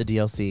finished the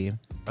DLC.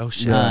 Oh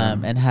shit.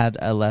 And had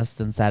a less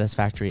than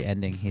satisfactory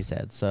ending. He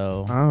said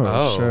so.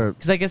 Oh shit.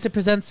 Because I guess it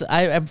presents.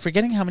 I'm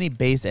forgetting how many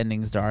base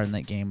endings there are in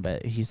that game,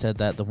 but he said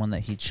that the one that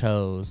he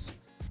chose,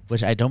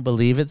 which I don't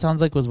believe it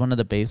sounds like was one of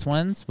the base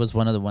ones, was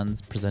one of the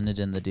ones presented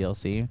in the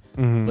DLC,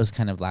 was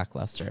kind of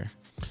lackluster.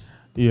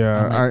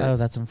 Yeah. Like, oh,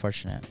 that's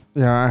unfortunate.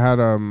 Yeah, I had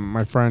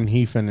my friend,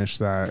 he finished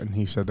that and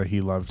he said that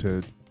he loved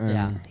it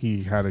and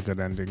he had a good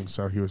ending,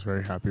 so he was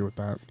very happy with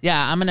that.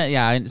 Yeah,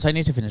 so I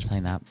need to finish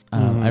playing that.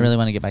 I really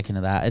want to get back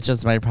into that. It's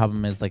just my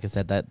problem is, like I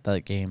said, that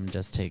the game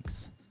just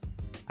takes,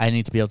 I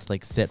need to be able to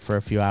like sit for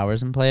a few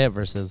hours and play it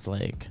versus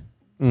like,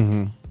 oh,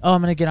 I'm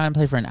going to get on and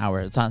play for an hour.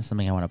 It's not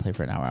something I want to play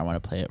for an hour. I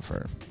want to play it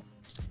for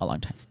a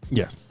long time.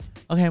 Yes.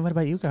 Okay, what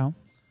about you, girl?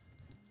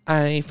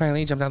 I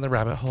finally jumped down the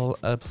rabbit hole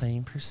of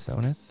playing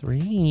Persona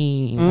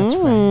 3. That's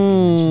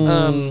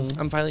right.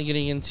 I'm finally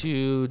getting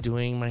into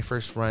doing my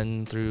first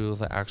run through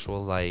the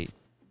actual like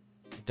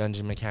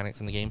dungeon mechanics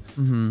in the game.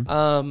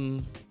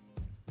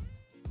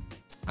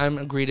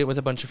 I'm greeted with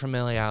a bunch of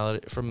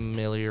familiarities.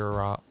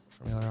 Familiarities?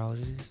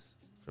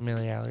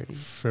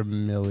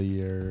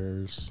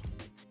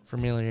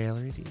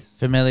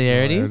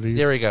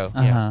 There we go.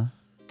 Yeah.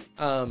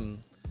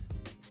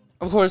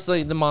 Of course,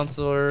 like the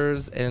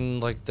monsters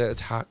and like the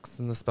attacks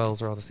and the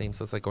spells are all the same,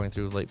 so it's like going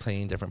through like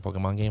playing different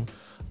Pokemon game.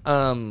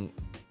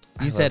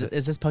 You said,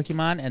 "Is this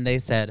Pokemon?" And they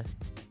said,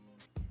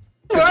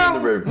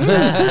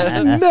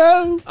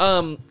 "No."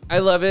 I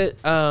love it.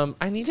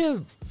 I need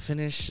to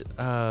finish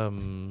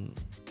Shin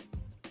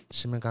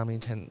Megami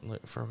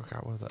Tensei.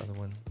 Forgot what was the other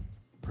one.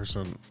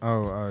 Shin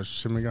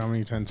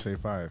Megami Tensei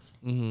 5.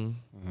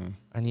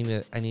 I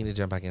need to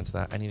jump back into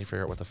that. I need to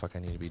figure out what the fuck I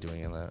need to be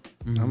doing in that.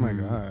 Oh my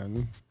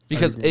god.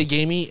 Because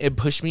it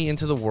pushed me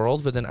into the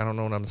world, but then I don't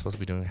know what I'm supposed to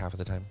be doing half of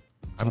the time.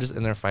 I'm just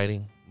in there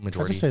fighting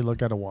majority. I just say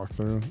look at a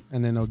walkthrough,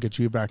 and then it'll get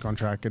you back on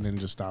track, and then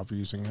just stop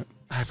using it.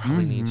 I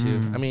probably need to.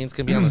 I mean, it's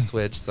gonna be on the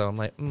Switch, so I'm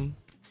like,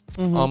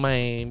 all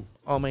my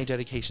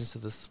dedications to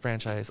this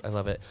franchise. I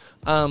love it.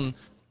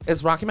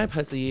 It's rocking my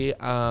pussy.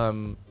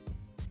 I've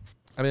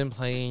been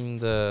playing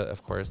the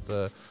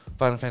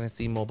Final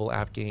Fantasy mobile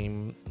app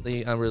game.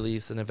 They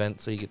released an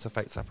event so you get to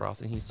fight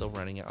Sephiroth, and he's still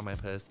running it on my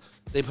puss.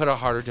 They put a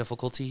harder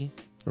difficulty.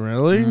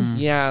 Really?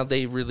 Yeah,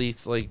 they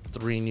released like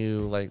 3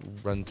 new like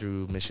run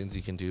through missions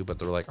you can do, but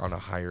they're like on a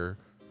higher.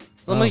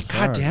 So I'm like,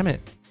 God damn it!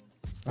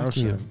 Fuck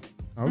you.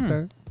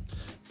 Okay.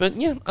 But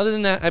yeah, other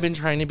than that, I've been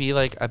trying to be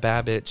like a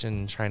bad bitch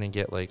and trying to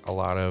get like a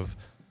lot of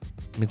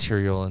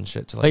material and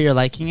shit to like. But you're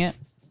liking it?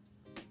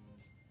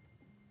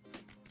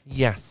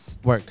 Yes.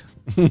 Work.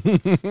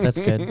 That's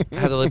good. I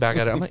had to look back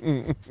at it. I'm like,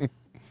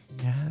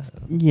 yeah.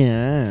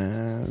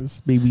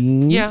 Yes, baby.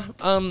 Yeah.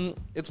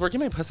 It's working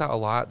my puss out a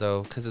lot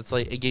though, because it's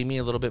like it gave me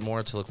a little bit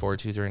more to look forward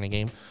to during the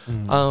game.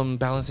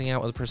 Balancing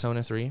out with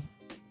Persona 3, it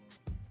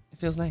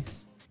feels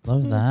nice.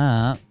 Love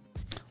that.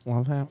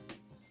 Love that.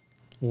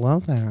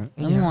 Love that.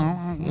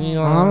 Yeah.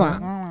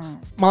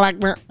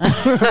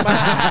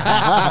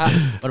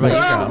 What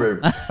about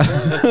you,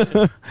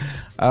 girl?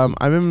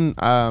 I've been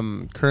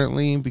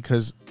currently,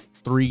 because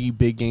 3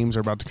 big games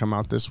are about to come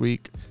out this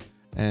week,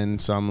 and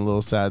so I'm a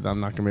little sad that I'm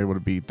not gonna be able to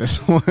beat this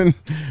one.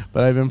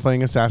 But I've been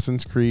playing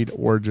Assassin's Creed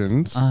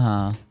Origins.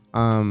 So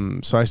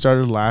I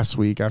started last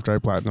week after I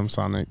platinum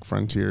Sonic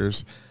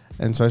Frontiers,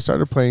 and so I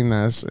started playing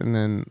this, and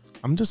then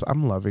I'm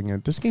loving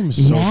it. This game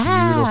is so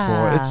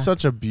beautiful. It's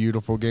such a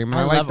beautiful game.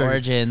 And I love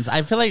Origins.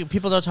 I feel like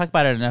people don't talk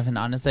about it enough, and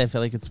honestly, I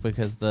feel like it's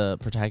because the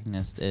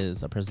protagonist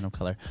is a person of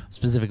color,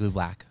 specifically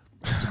black.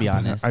 To be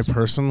honest, I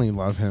personally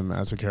love him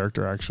as a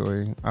character.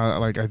 Actually,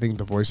 I think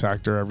the voice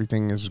actor,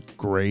 everything is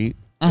great.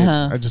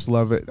 I just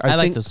love it. I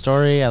like the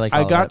story.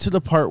 I got to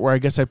the part where I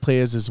guess I play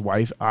as his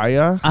wife,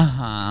 Aya.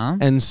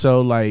 And so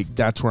like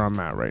that's where I'm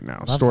at right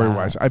now, story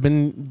wise. I've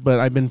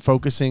been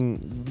focusing.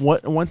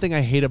 One thing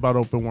I hate about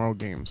open world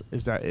games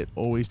is that it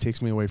always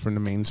takes me away from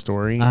the main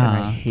story, and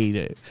I hate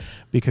it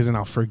because then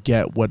I'll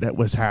forget what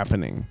was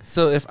happening.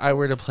 So if I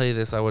were to play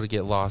this, I would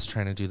get lost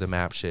trying to do the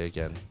map shit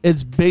again.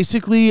 It's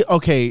basically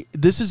okay.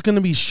 This is going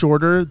to be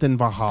shorter than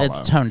Valhalla.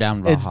 It's toned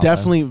down Valhalla. It's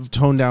definitely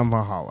toned down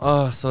Valhalla.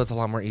 Oh, so it's a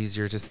lot more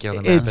easier to scale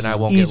the map, and I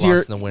won't get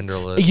lost in the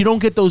Winterland. You don't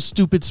get those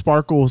stupid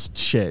sparkles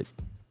shit.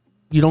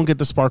 You don't get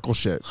the sparkle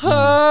shit.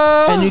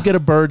 And you get a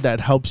bird that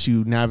helps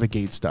you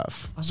navigate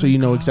stuff. So you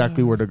know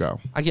exactly where to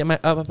go. I get my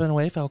up and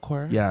away,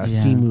 Falcor. Yeah,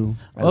 Simu.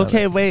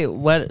 Okay, wait.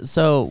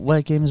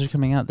 What games are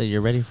coming out that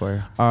you're ready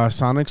for?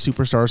 Sonic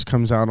Superstars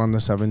comes out on the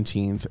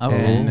 17th.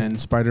 And then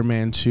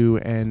Spider-Man 2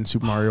 and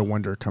Super Mario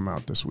Wonder come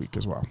out this week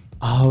as well.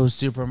 Oh,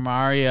 Super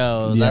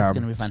Mario. That's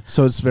going to be fun.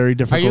 So it's very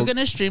difficult. Are you going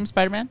to stream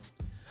Spider-Man?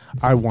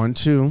 I want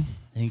to.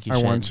 I think you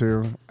should. I want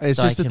to. It's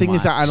so just the thing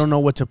is that I don't know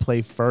what to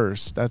play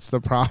first. That's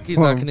the problem. He's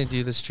not going to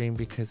do the stream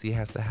because he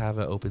has to have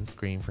an open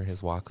screen for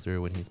his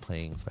walkthrough when he's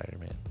playing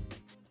Spider-Man.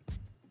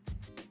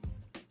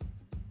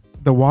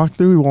 The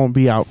walkthrough won't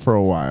be out for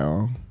a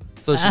while.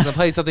 So she's going to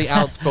play something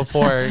else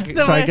before.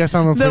 I guess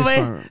I'm going to play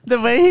something.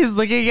 The way he's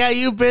looking at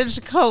you,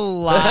 bitch,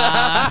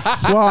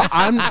 collapse. Well,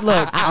 I'm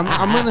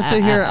going to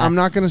sit here. I'm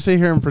not going to sit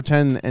here and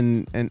pretend.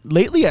 And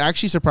lately,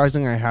 actually,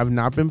 surprisingly, I have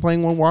not been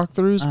playing one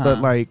walkthroughs, but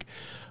like,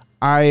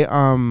 I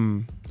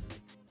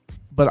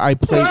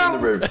played.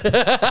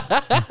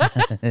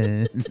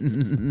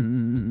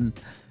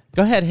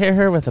 Go ahead, hit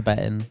her with a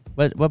button.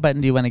 What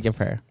button do you want to give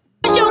her?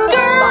 It's your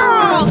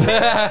girl.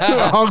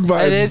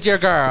 It is your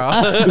girl.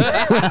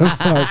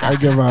 Fuck, I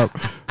give up.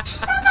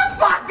 Shut the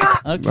fuck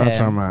Okay. That's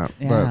where I'm at.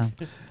 Yeah.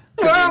 But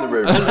Go in the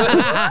river.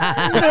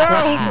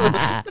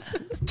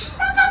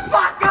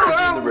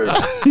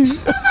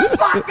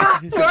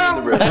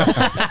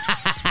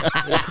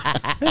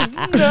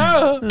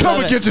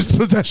 come and get this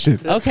possession.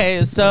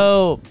 Okay,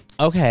 so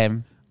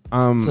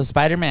so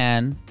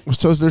Spider-Man.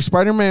 So there's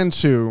Spider-Man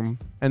 2,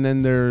 and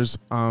then there's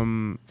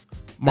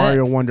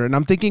Mario Wonder, and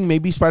I'm thinking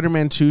maybe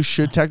Spider-Man 2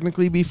 should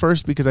technically be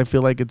first because I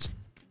feel like it's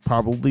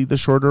probably the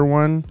shorter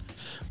one,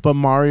 but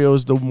Mario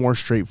is the more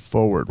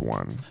straightforward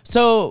one.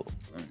 So,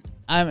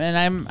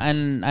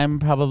 I'm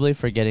probably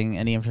forgetting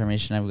any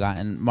information I've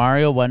gotten.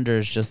 Mario Wonder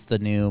is just the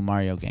new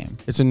Mario game.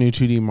 It's a new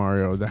 2D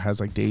Mario that has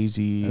like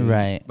Daisy,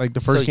 right? Like the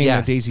first game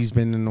that Daisy's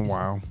been in a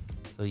while.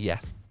 So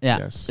yes. Yeah,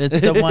 yes.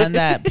 It's the one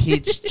that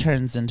Peach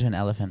turns into an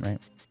elephant, right?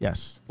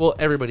 Yes. Well,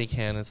 everybody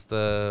can. It's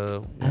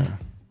the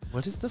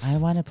what is the? I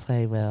want to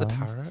play. Will the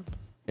power up?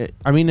 It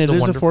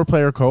is a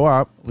 4-player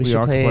co-op. We should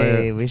all play. can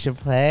play it. We should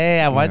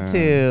play. I want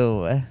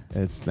to.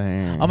 It's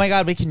there. Oh my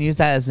God, we can use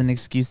that as an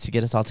excuse to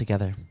get us all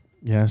together.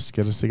 Yes,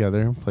 get us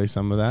together, play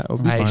some of that. It'll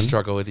be I fun.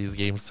 struggle with these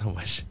games so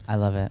much. I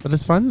love it. But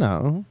it's fun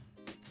though.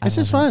 It's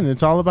just fun.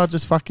 It's all about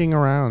just fucking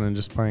around and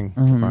just playing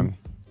fun.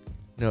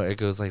 No, it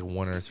goes like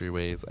one or three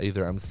ways.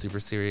 Either I'm super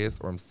serious,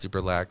 or I'm super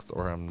lax,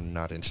 or I'm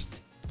not interested.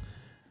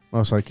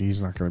 Most likely,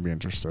 he's not going to be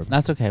interested.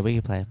 That's okay. We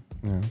can play.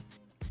 Yeah.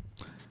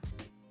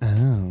 Oh.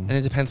 And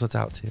it depends what's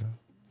out too.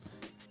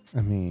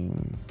 I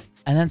mean.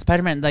 And then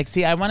Spider-Man, like,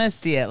 see, I want to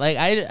see it. Like,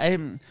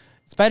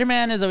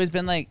 Spider-Man has always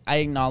been like, I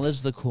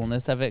acknowledge the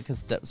coolness of it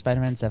because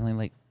Spider-Man's definitely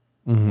like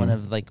one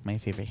of like my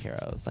favorite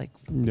heroes. Like,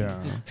 yeah,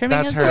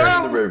 that's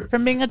her.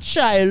 From being a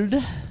child.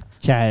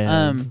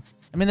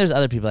 I mean, there's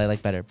other people I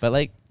like better, but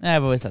like,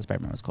 I've always thought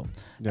Spider-Man was cool.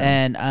 Yeah.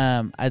 And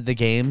the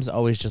games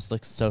always just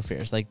look so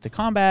fierce. Like the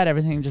combat,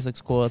 everything just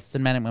looks cool. It's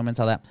cinematic moments,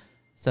 all that.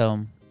 So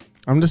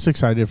I'm just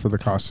excited for the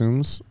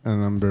costumes,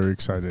 and I'm very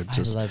excited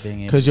just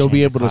because you'll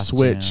be able to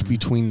switch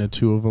between the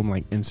two of them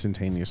like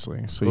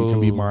instantaneously. So you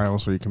can be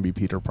Miles or you can be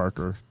Peter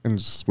Parker and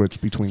just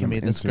switch between them. You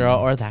can be this girl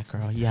or that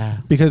girl, yeah.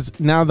 Because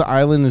now the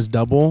island is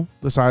double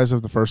the size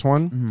of the first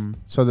one. Mm-hmm.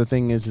 So the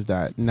thing is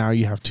that now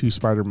you have two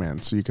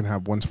Spider-Man. So you can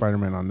have one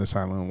Spider-Man on this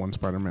island and one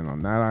Spider-Man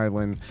on that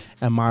island.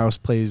 And Miles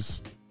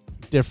plays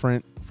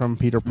different from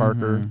Peter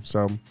Parker. Mm-hmm.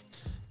 So,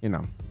 you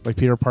know, like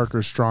Peter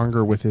Parker's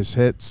stronger with his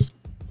hits,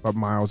 but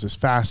Miles is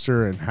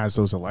faster and has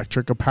those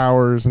electrical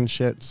powers and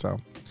shit. So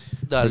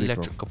the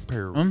electrical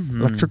powers.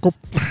 Mm-hmm. Electrical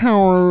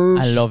powers.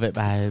 I love it,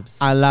 vibes.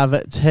 I love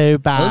it too,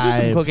 vibes. Those are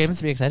some cool games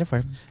to be excited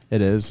for.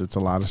 It is. It's a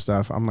lot of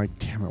stuff. I'm like,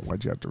 damn it,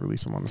 why'd you have to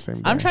release them on the same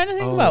day? I'm trying to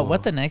think about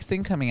what the next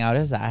thing coming out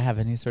is that I have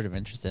any sort of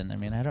interest in. I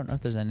mean, I don't know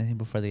if there's anything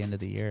before the end of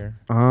the year.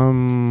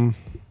 I'm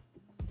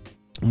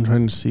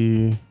trying to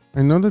see.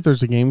 I know that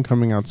there's a game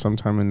coming out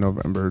sometime in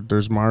November.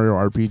 There's Mario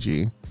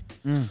RPG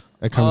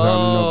that comes out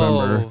in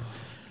November.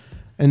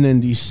 And then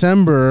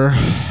December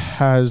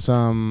has,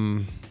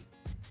 I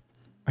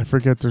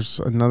forget, there's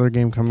another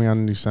game coming out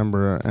in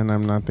December, and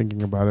I'm not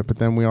thinking about it. But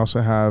then we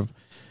also have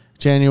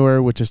January,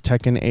 which is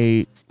Tekken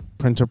 8,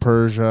 Prince of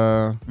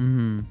Persia,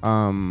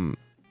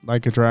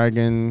 Like a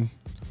Dragon,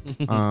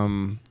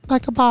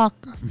 Like a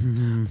Bach,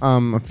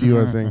 a few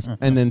other things.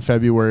 And then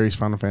February is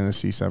Final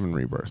Fantasy VII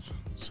Rebirth.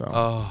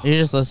 So you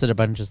just listed a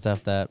bunch of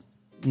stuff that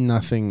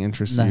nothing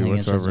interests you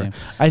whatsoever.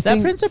 I think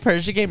that Prince of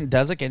Persia game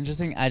does look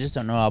interesting. I just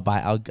don't know. I'll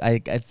buy.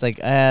 It's like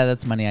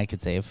that's money I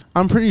could save.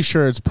 I'm pretty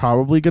sure it's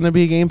probably going to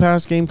be a Game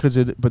Pass game because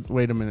it. But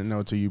wait a minute, no,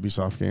 it's a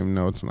Ubisoft game.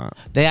 No, it's not.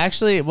 They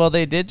actually,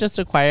 they did just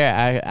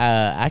acquire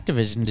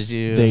Activision. Did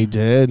you? They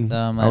did.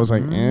 So I was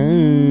like,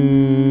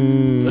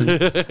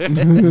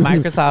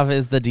 Microsoft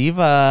is the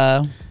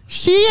diva.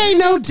 She ain't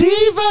no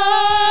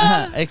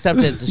diva.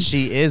 Except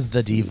she is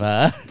the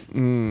diva.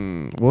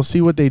 We'll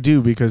see what they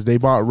do because they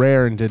bought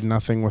Rare and did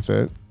nothing with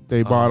it.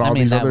 They bought all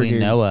these other games. That we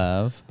know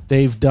of.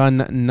 They've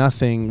done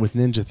nothing with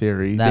Ninja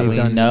Theory. That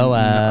we know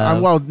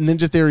of. Well,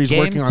 Ninja Theory is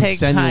working on Senua. Games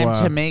take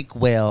time to make,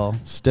 Will.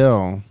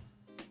 Still.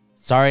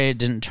 Sorry it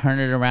didn't turn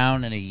it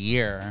around in a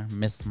year,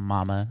 Miss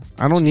Mama.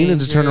 I don't need it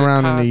to turn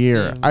around in a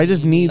year. I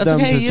just need them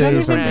to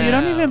say something. You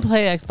don't even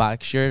play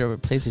Xbox. You're a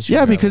PlayStation.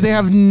 Yeah, because they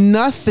have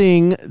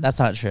nothing. That's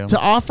not true. To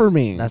offer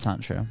me. That's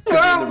not true.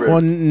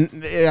 Well,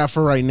 yeah,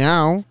 for right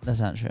now.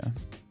 That's not true.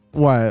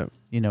 What?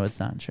 You know it's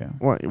not true.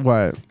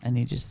 What? I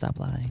need you to stop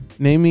lying.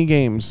 Name me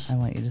games. I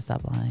want you to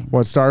stop lying.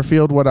 What?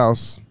 Starfield? What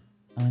else?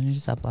 I want you to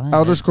stop lying.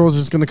 Elder Scrolls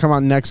is going to come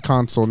out next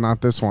console, not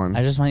this one.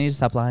 I just want you to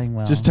stop lying,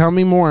 Will. Just tell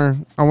me more.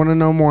 I want to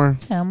know more.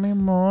 Tell me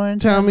more.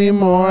 Tell me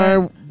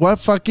more. What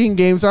fucking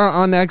games are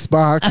on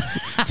Xbox?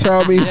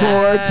 Tell me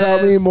more.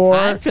 Tell me more.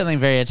 I'm feeling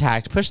very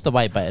attacked. Push the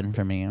white button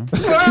for me.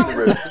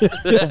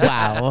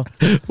 Wow.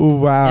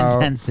 Wow.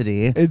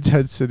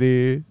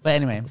 Intensity. But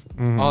anyway.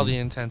 All the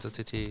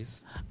intensities.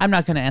 I'm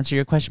not going to answer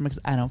your question because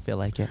I don't feel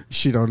like it.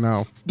 She don't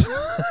know.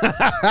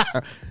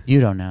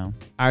 You don't know.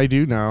 I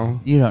do know.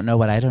 You don't know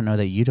what I don't know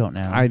that you don't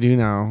know. I do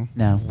know.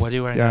 No. What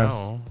do I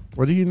know?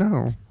 What do you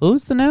know?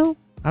 Who's the know?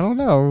 I don't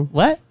know.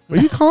 What?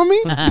 Will you call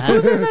me?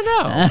 Who's in the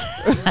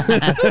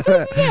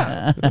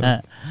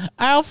know?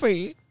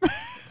 Alfie.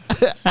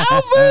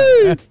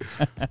 Alfie!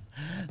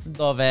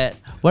 Love it.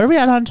 What are we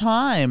at on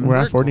time? We're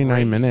at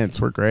 49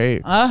 minutes. We're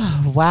great.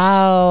 Oh,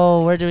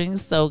 wow. We're doing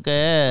so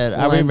good.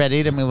 Are we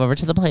ready to move over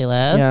to the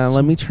playlist? Yeah,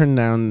 let me turn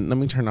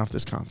off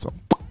this console.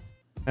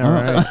 All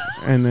right.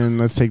 And then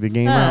let's take the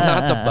game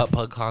out. Not the butt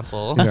plug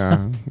console.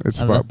 Yeah, it's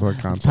a butt plug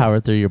console. Power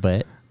through your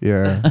butt.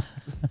 Yeah.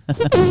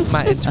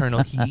 My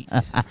internal heat.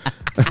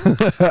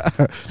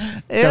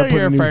 Ew,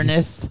 your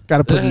furnace.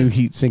 Gotta put a new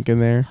heat sink in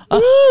there.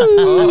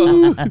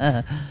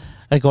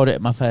 I got it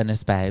in my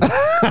furnace, babe. You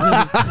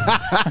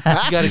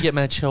gotta get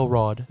my chill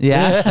rod.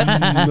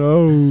 Yeah.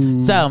 No.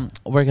 So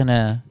we're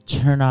gonna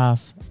turn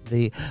off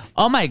the.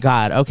 Oh my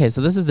God. Okay,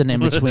 so this is an in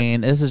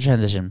between. This is a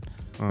transition.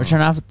 We're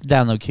turning off the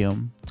download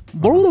queue.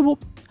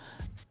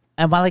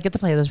 And while I get the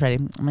playlist ready,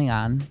 oh my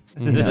God.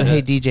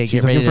 Hey DJ,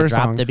 get ready to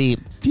drop the beat.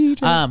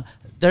 DJ.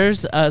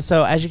 There's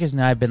so as you guys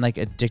know, I've been like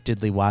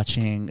addictedly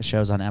watching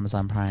shows on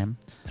Amazon Prime.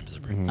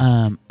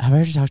 Have I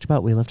already talked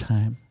about Wheel of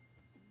Time?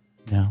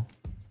 No.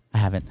 I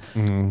haven't.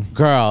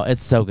 Girl,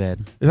 it's so good.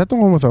 Is that the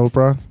one with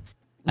Oprah?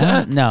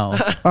 No.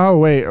 Oh,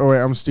 wait.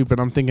 I'm stupid.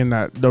 I'm thinking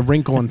that The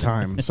Wrinkle in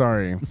Time.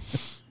 Sorry.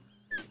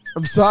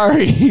 I'm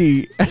sorry.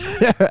 You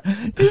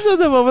said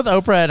the one with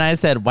Oprah, and I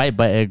said white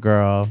butted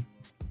girl.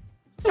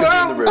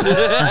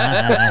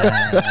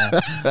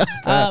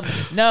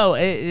 No,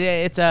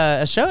 it's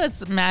a show.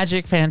 It's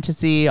magic,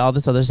 fantasy, all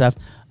this other stuff.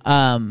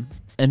 And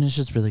it's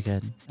just really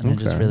good. And I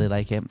just really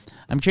like it.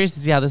 I'm curious to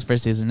see how this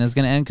first season is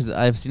going to end because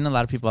I've seen a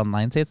lot of people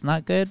online say it's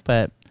not good,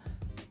 but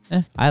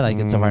I like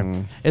it so far.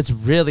 It's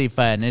really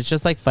fun. It's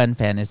just like fun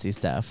fantasy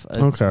stuff.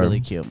 It's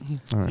really cute.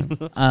 All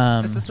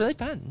right. This is really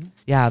fun.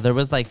 Yeah, there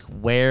was like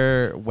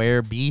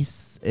were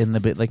beasts in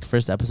the like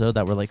first episode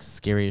that were like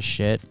scary as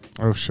shit.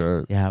 Oh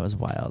shit. Yeah, it was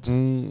wild.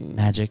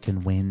 Magic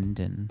and wind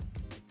and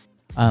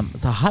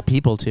so hot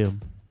people too.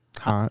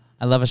 Hot.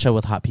 I love a show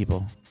with hot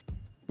people.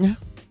 Yeah.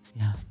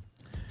 Yeah.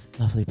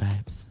 Lovely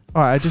vibes. Oh,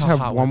 I just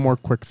have one more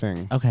quick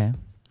thing. Okay.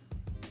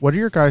 What are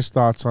your guys'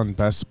 thoughts on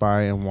Best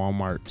Buy and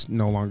Walmart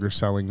no longer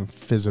selling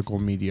physical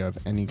media of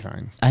any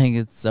kind? I think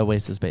it's a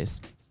waste of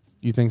space.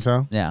 You think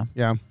so? Yeah.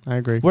 Yeah, I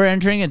agree. We're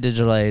entering a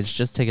digital age.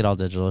 Just take it all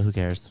digital. Who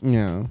cares?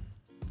 Yeah.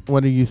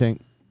 What do you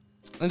think?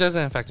 It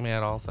doesn't affect me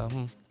at all. So.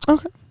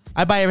 Okay.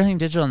 I buy everything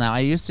digital now. I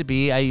used to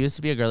be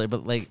a girly,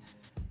 but like,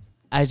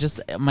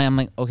 I'm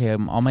like, okay,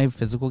 all my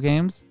physical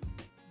games,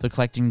 they're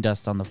collecting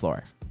dust on the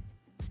floor.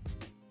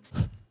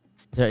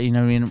 You know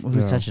what I mean?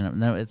 Who's touching them?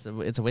 No, it's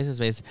a waste of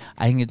space.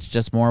 I think it's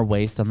just more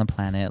waste on the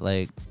planet.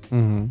 Like,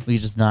 we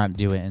just not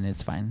do it, and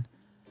it's fine.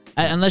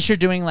 Unless you're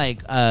doing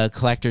like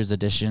collector's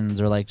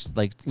editions or like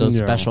those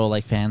special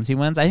like fancy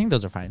ones. I think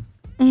those are fine.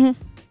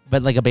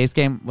 But like a base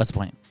game, what's the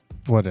point?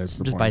 What is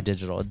the just point? buy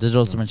digital.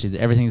 Digital is so much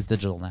easier. Everything's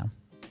digital now.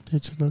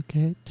 Digital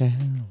get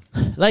down.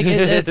 Like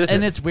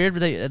and it's weird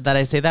that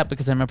I say that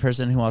because I'm a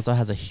person who also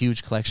has a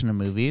huge collection of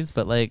movies.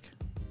 But like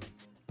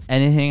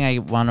anything I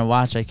want to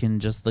watch, I can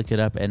just look it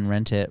up and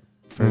rent it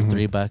for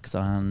 $3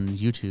 on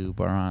YouTube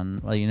or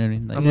on, well, you know what I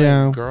mean? Like, I'm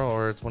like, girl,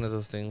 or it's one of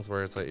those things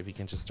where it's like if you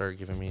can just start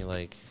giving me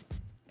like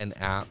an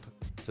app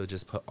to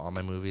just put all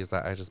my movies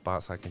that I just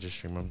bought so I can just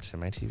stream them to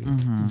my TV.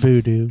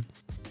 Voodoo.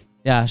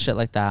 Yeah, shit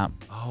like that.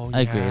 Oh, yeah.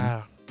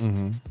 Agreed.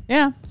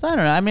 Yeah, so I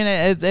don't know. I mean,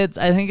 it's.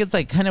 I think it's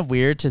like kind of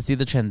weird to see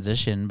the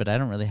transition, but I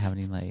don't really have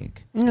any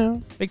like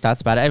big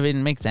thoughts about it. I mean,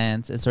 it makes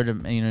sense. It's sort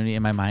of, you know,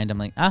 in my mind, I'm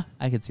like,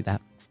 I could see that.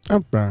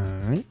 All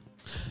right.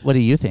 What do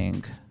you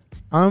think?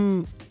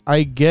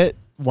 I get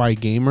why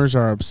gamers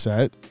are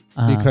upset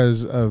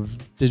because of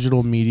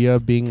digital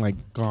media being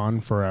like gone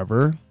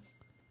forever,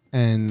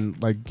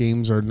 and like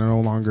games are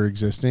no longer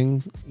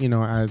existing. You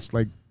know, as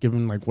like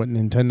given like what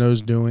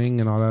Nintendo's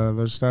doing and all that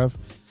other stuff.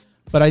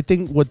 But I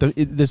think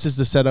this is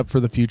the setup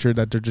for the future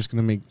that they're just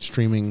going to make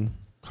streaming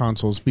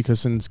consoles because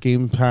since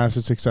Game Pass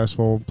is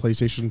successful,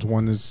 PlayStation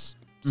 1 is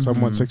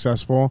somewhat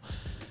successful.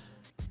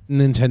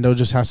 Nintendo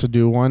just has to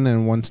do one,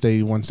 and once they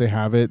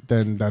have it,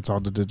 then that's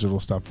all the digital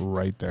stuff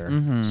right there.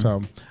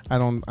 So I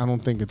don't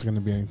think it's going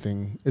to be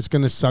anything. It's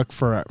going to suck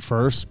for at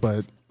first,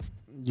 but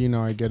you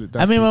know I get it.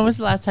 I mean, when was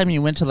the last time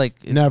you went to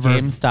like Never.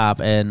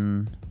 GameStop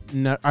and?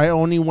 No, I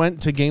only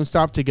went to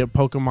GameStop to get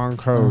Pokemon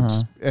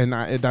codes, and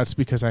that's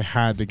because I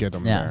had to get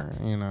them there.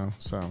 You know,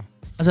 so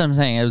that's what I'm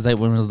saying. It was like,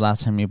 when was the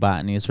last time you bought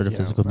any sort of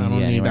physical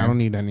media? I don't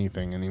need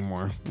anything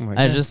anymore. I'm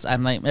like,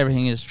 I'm like,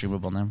 everything is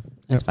streamable now.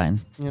 It's fine.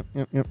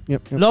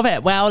 Yep. Love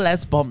it. Well,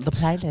 let's bump the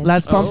playlist.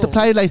 Let's bump the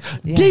playlist.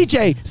 Yeah.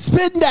 DJ,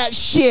 spin that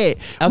shit.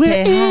 Okay.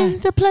 We're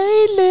in the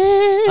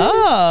playlist.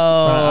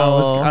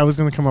 Oh. So I was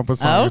gonna come up with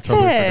something.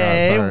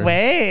 Okay. I totally forgot.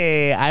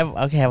 Wait. I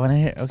want to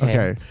hear.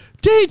 Okay.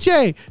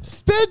 DJ,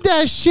 spin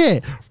that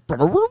shit.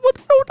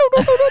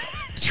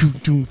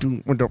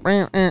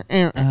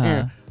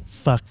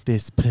 Fuck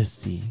this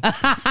pussy.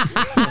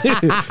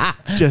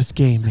 Just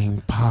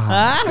gaming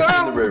pod.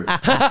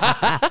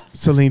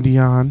 Celine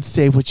Dion,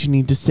 say what you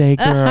need to say,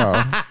 girl.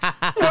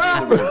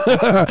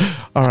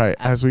 All right,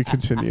 as we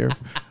continue.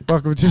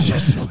 Welcome to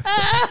Just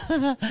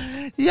a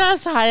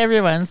Yes, hi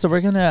everyone. So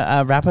we're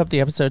gonna wrap up the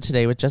episode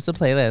today with Just a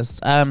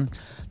Playlist.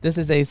 This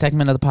is a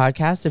segment of the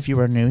podcast, if you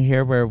are new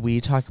here, where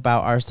we talk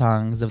about our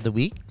songs of the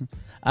week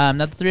that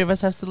the three of us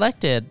have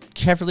selected,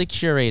 carefully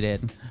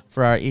curated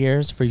for our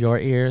ears, for your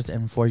ears,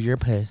 and for your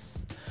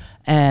puss.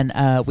 And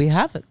we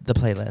have the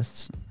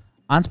playlist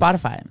on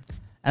Spotify.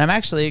 And I'm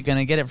actually going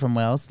to get it from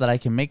Will so that I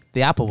can make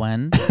the Apple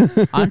one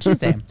on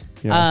Tuesday.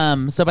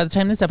 Yes. So by the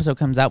time this episode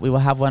comes out, we will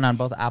have one on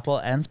both Apple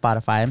and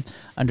Spotify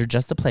under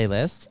just the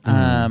playlist,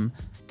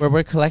 where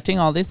we're collecting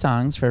all these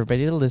songs for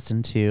everybody to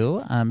listen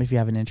to, if you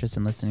have an interest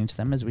in listening to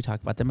them as we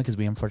talk about them, because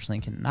we unfortunately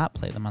cannot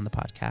play them on the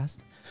podcast.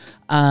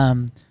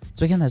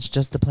 So again, that's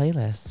just the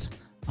playlist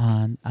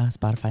on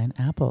Spotify and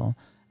Apple.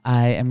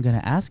 I am going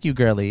to ask you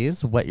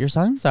girlies what your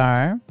songs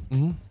are,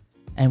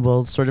 and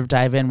we'll sort of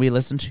dive in. We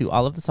listen to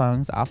all of the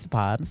songs off the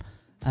pod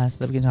so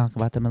that we can talk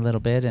about them a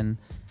little bit and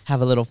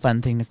have a little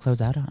fun thing to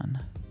close out on.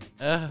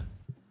 So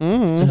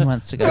who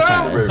wants to go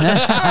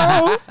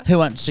first? Who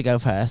wants to go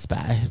first,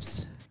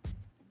 babes?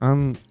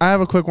 I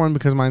have a quick one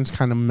because mine's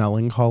kind of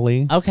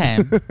melancholy. Okay.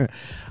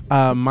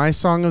 My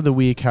song of the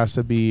week has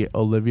to be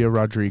Olivia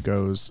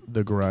Rodrigo's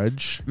The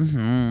Grudge.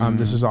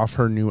 This is off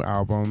her new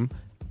album.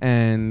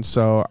 And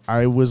so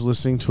I was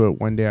listening to it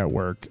one day at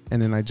work, and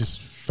then I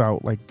just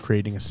felt like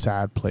creating a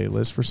sad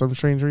playlist for some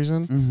strange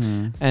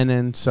reason. And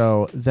then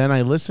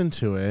I listened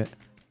to it,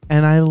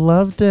 and I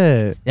loved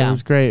it. Yeah. It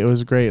was great. It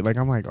was great. Like,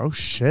 I'm like, oh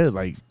shit.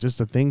 Like, just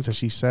the things that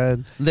she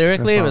said.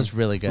 Lyrically, it was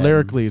really good.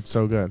 Lyrically, it's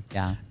so good.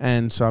 Yeah.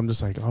 And so I'm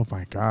just like, oh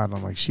my God.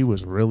 I'm like, she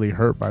was really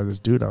hurt by this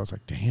dude. I was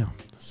like, damn,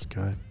 this is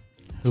good.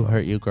 Who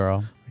hurt you,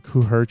 girl? Like,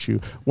 who hurt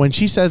you? When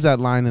she says that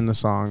line in the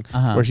song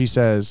where she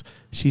says,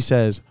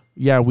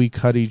 yeah, we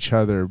cut each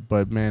other,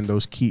 but man,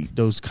 those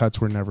cuts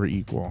were never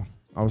equal.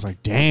 I was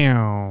like,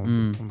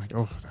 damn. I'm like,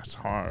 oh, that's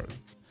hard.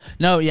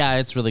 No, yeah,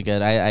 it's really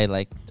good. I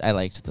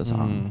liked the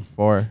song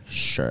for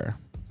sure.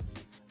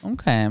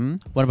 Okay,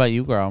 what about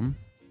you, girl?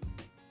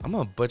 I'm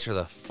gonna butcher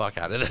the fuck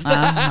out of this.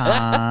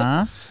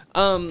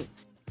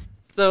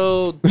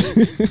 So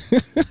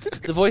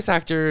the voice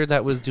actor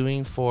that was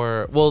doing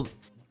the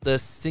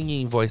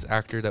singing voice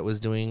actor that was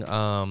doing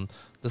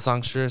the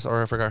songstress,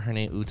 or I forgot her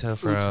name, Uta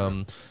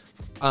from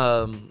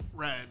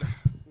Red,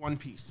 One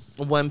Piece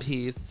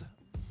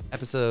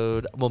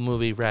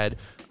movie Red.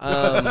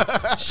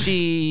 The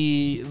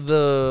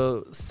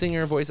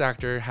singer voice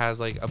actor has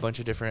like a bunch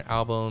of different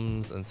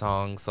albums and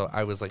songs. So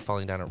I was like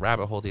falling down a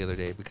rabbit hole the other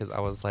day because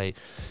I was like,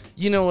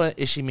 you know what?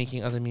 Is she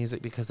making other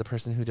music because the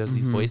person who does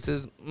these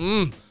voices?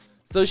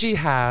 So she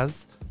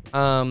has,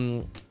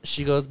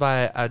 she goes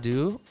by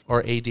Ado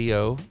or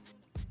ADO.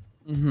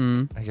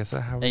 I guess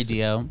that's how it's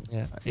ADO.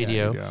 Yeah,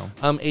 ADO.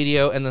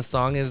 ADO, and the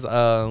song is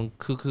Kukuro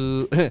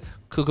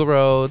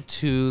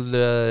to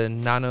the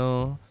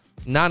Nano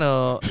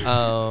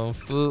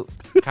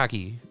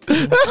Fukaki.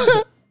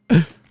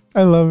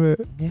 I love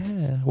it.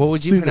 Yeah. What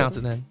would you pronounce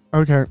it then?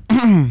 Okay.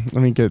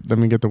 let me get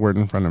the word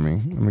in front of me.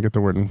 Give me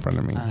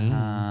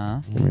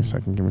a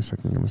second.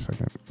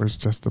 Where's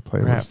just the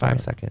playlist? We're at 5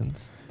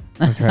 seconds.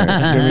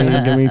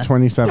 Okay. give me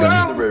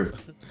 27.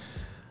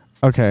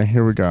 Okay,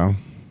 here we go.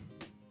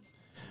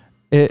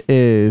 It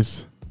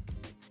is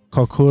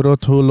Kokuro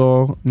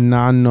Tulo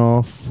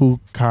Nano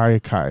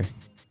Fukai.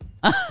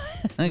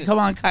 Come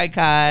on, Kai.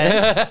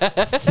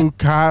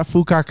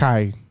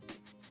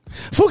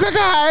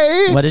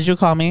 Fukakai. What did you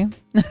call me?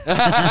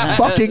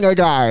 Fucking a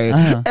guy.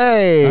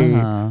 Hey.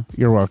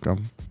 You're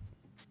welcome.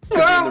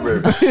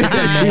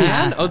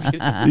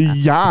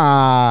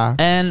 Yeah.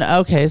 And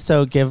okay,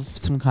 so give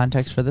some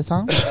context for the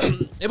song.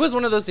 It was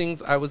one of those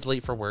things. I was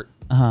late for work.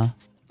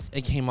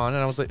 It came on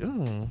and I was like,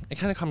 ooh, it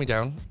kind of calmed me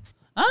down.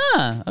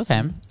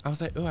 Okay. I was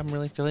like, oh, I'm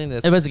really feeling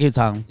this. It was a good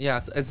song. Yeah,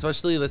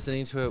 especially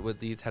listening to it with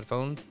these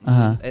headphones.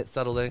 It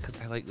settled in because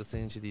I like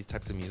listening to these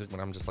types of music when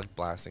I'm just like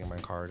blasting in my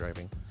car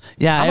driving.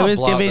 Yeah, it was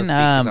giving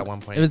at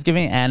one point. It was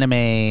giving anime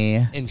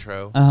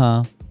intro.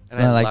 And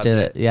I liked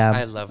it. Yeah,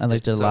 I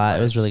liked it a lot. Much.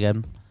 It was really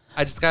good.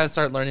 I just gotta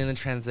start learning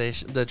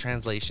the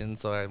translation,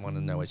 so I want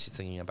to know what she's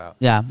singing about.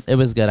 Yeah, it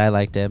was good. I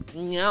liked it.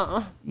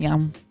 Yeah.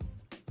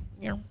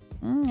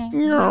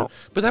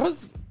 But that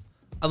was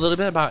a little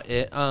bit about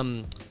it.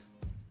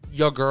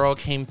 Your girl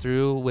came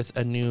through with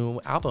a new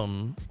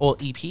album, or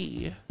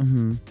EP,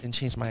 and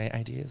changed my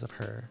ideas of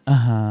her.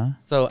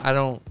 So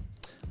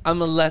I'm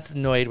less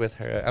annoyed with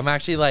her. I'm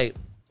actually like,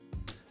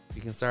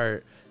 you can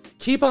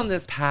keep on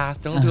this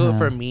path. Don't do it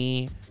for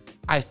me.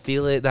 I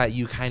feel it that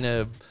you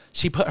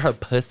she put her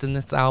puss in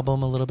this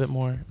album a little bit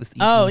more. This EP.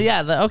 Oh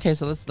yeah. Okay,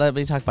 so let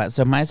me talk about it.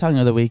 So my song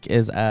of the week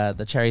is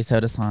the Cherry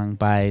Soda song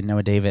by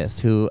Noah Davis,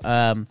 who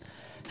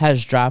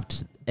has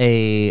dropped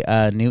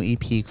a new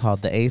EP called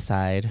The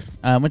A-Side,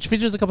 which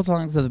features a couple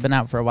songs that have been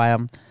out for a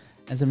while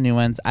and some new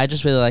ones. I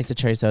just really like the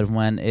Cherry Soda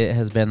one. It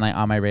has been like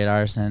on my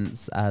radar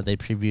since they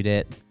previewed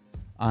it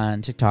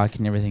on TikTok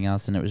and everything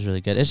else, and it was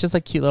really good. It's just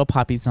like a cute little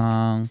poppy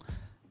song.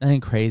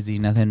 Nothing crazy,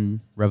 nothing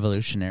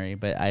revolutionary,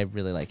 but I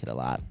really like it a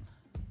lot.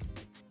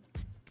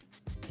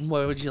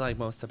 What would you like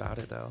most about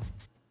it, though?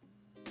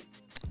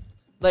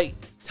 Like,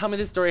 tell me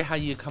the story how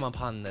you come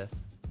upon this.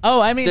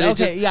 Oh, I mean, Did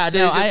okay, it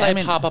just, I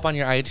mean, pop up on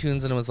your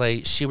iTunes and it was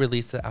like she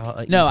released it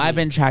out? No, I've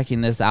been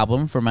tracking this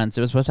album for months.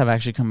 It was supposed to have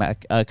actually come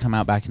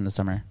out back in the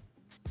summer.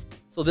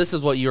 So this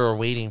is what you were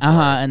waiting for.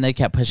 And they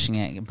kept pushing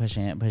it and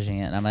pushing it and pushing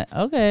it, and I'm like,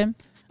 okay.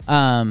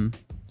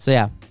 So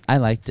yeah, I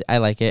like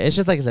it. It's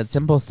just like I said,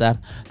 simple stuff.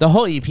 The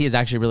whole EP is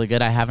actually really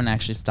good. I haven't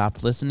actually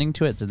stopped listening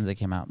to it since it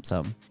came out.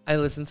 So I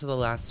listened to the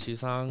last 2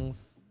 songs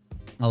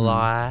a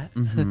lot.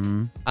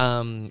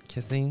 Mm-hmm.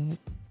 Kissing.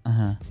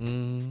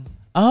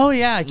 Oh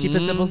yeah, Keep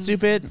It Simple,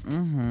 Stupid.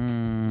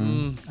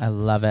 I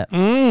love it.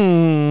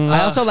 I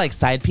also like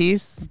Side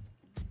Piece.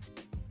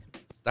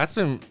 That's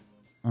been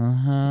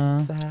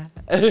sad.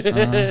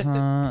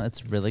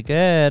 It's really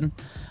good.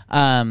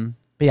 But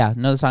yeah,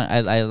 no, the song.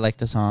 I like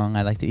the song.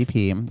 I like the EP.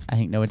 I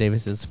think Noah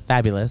Davis is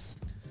fabulous.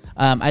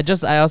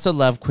 I also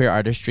love queer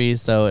artistry.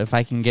 So if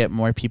I can get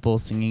more people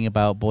singing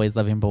about boys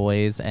loving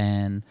boys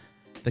and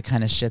the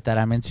kind of shit that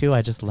I'm into,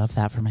 I just love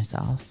that for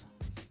myself.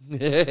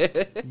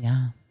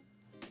 Yeah.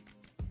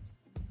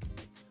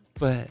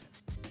 But.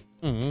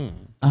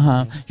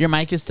 Your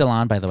mic is still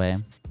on, by the way.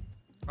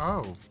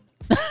 Oh.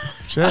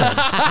 Shit.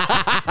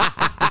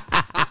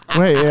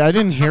 Wait, I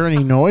didn't hear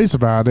any noise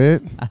about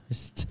it.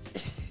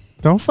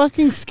 Don't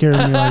fucking scare me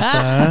like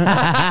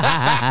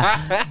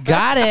that.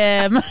 Got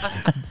him.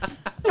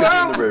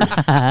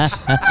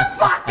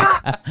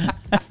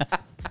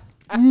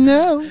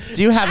 No.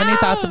 Do you have any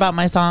thoughts about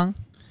my song?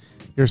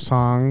 Your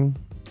song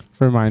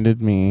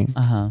reminded me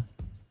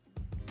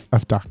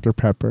of Dr.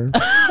 Pepper.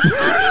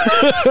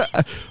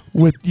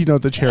 With,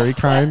 the cherry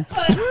kind.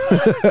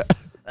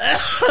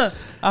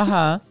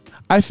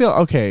 I feel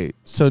okay.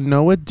 So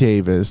Noah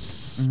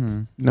Davis's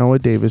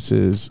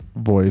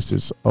voice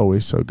is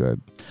always so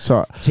good.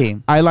 So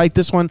I like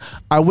this one.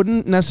 I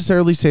wouldn't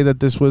necessarily say that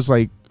this was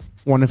like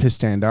one of his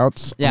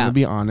standouts. Yeah. I'm gonna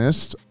be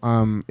honest.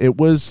 It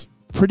was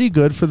pretty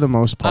good for the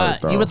most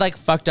part. Though. You would like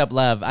Fucked Up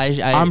Love.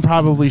 I'm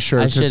probably sure.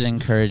 I should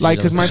encourage you. Like,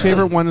 because my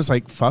favorite one is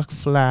like Fuck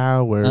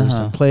Flowers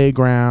and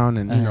Playground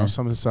and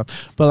some of the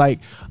stuff. But like,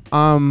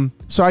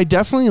 so I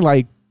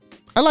definitely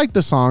I like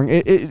the song,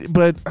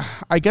 but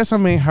I guess I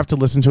may have to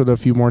listen to it a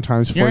few more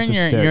times for it to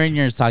stick. You're in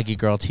your soggy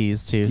girl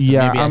tease too, so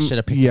maybe I should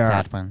have picked a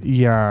sad one.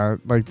 Yeah,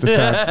 like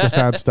the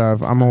sad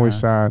stuff. I'm always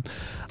sad.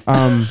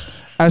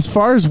 As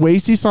far as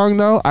Wasty song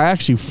though, I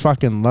actually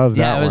fucking love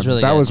that one.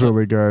 That was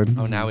really good.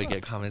 Oh, now we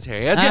get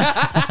commentary.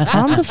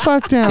 Calm the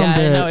fuck down,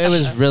 bitch. No, it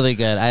was really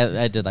good.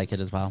 I did like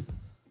it as well.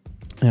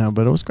 Yeah,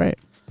 but it was great.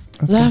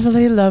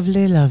 Lovely,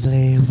 lovely,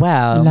 lovely.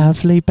 Well,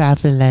 lovely,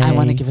 baffling. I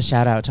want to give a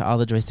shout out to all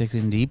the joysticks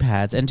and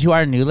D-pads and to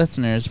our new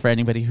listeners. For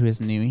anybody who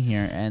is new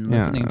here and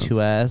listening to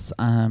us,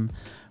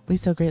 we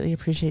so greatly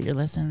appreciate your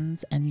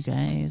listens and you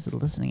guys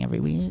listening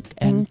every week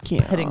and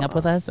putting up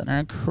with us and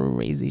our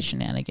crazy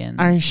shenanigans.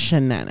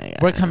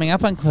 We're coming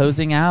up on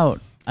closing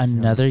out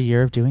another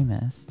year of doing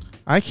this.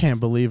 I can't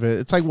believe it.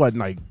 It's like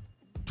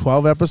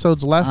 12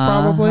 episodes left,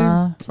 probably.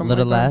 A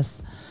little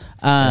less.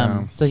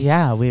 So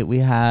yeah, we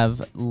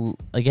have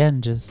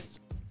again just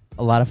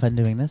a lot of fun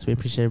doing this. We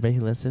appreciate everybody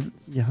who listens.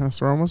 Yes,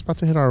 we're almost about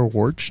to hit our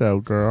award show,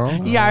 girl.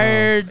 Just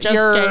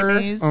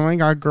Gamies. Oh my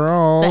god,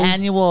 girl! The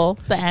annual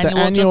Just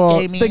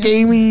Gamies. The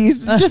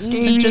Gamies. Just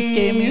Gamies. Just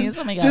Gamies.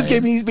 Oh my god. Just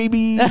Gamies,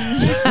 baby.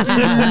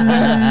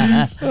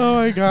 Oh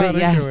my god,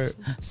 I knew it.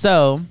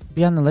 So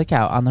be on the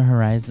lookout on the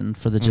horizon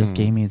for the Just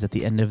Gamies at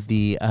the end of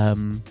the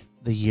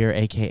year,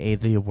 aka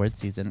the award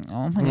season.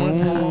 Oh my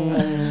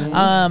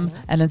god.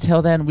 And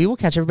until then, we will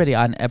catch everybody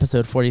on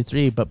episode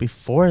 43. But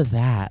before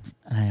that,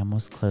 and I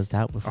almost closed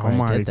out before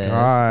I did this.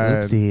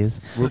 God. Whoopsies.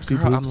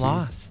 Girl, I'm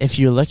lost. If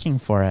you're looking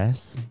for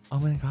us, oh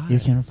my god, you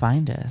can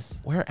find us.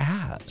 Where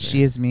at?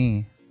 She is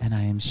me, and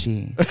I am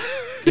she.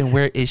 And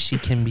where is she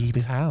can be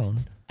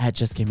found? At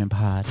Just Gaming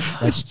Pod.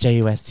 That's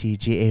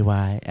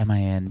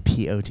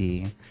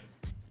JUSTGAYMINPOD.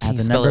 At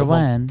the number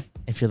 1.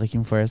 If you're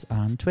looking for us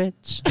on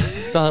Twitch.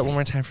 Spell it one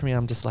more time for me.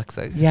 I'm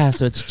dyslexic. Yeah,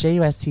 so it's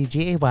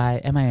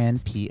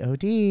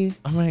JUSTGAYMINPOD.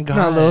 Oh my god.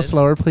 No, a little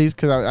slower, please,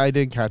 because I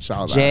didn't catch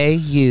all that.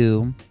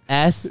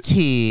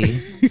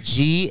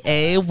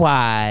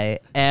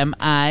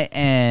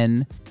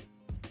 JUSTGAYMINPOD.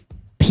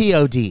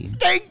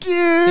 Thank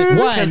you.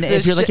 1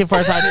 if you're looking for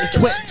us on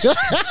Twitch.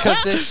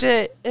 Because this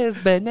shit is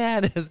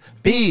bananas.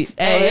 BANANAS.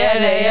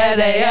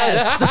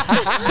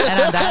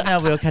 And on that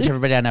note, we'll catch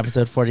everybody on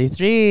episode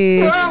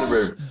 43.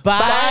 Bye.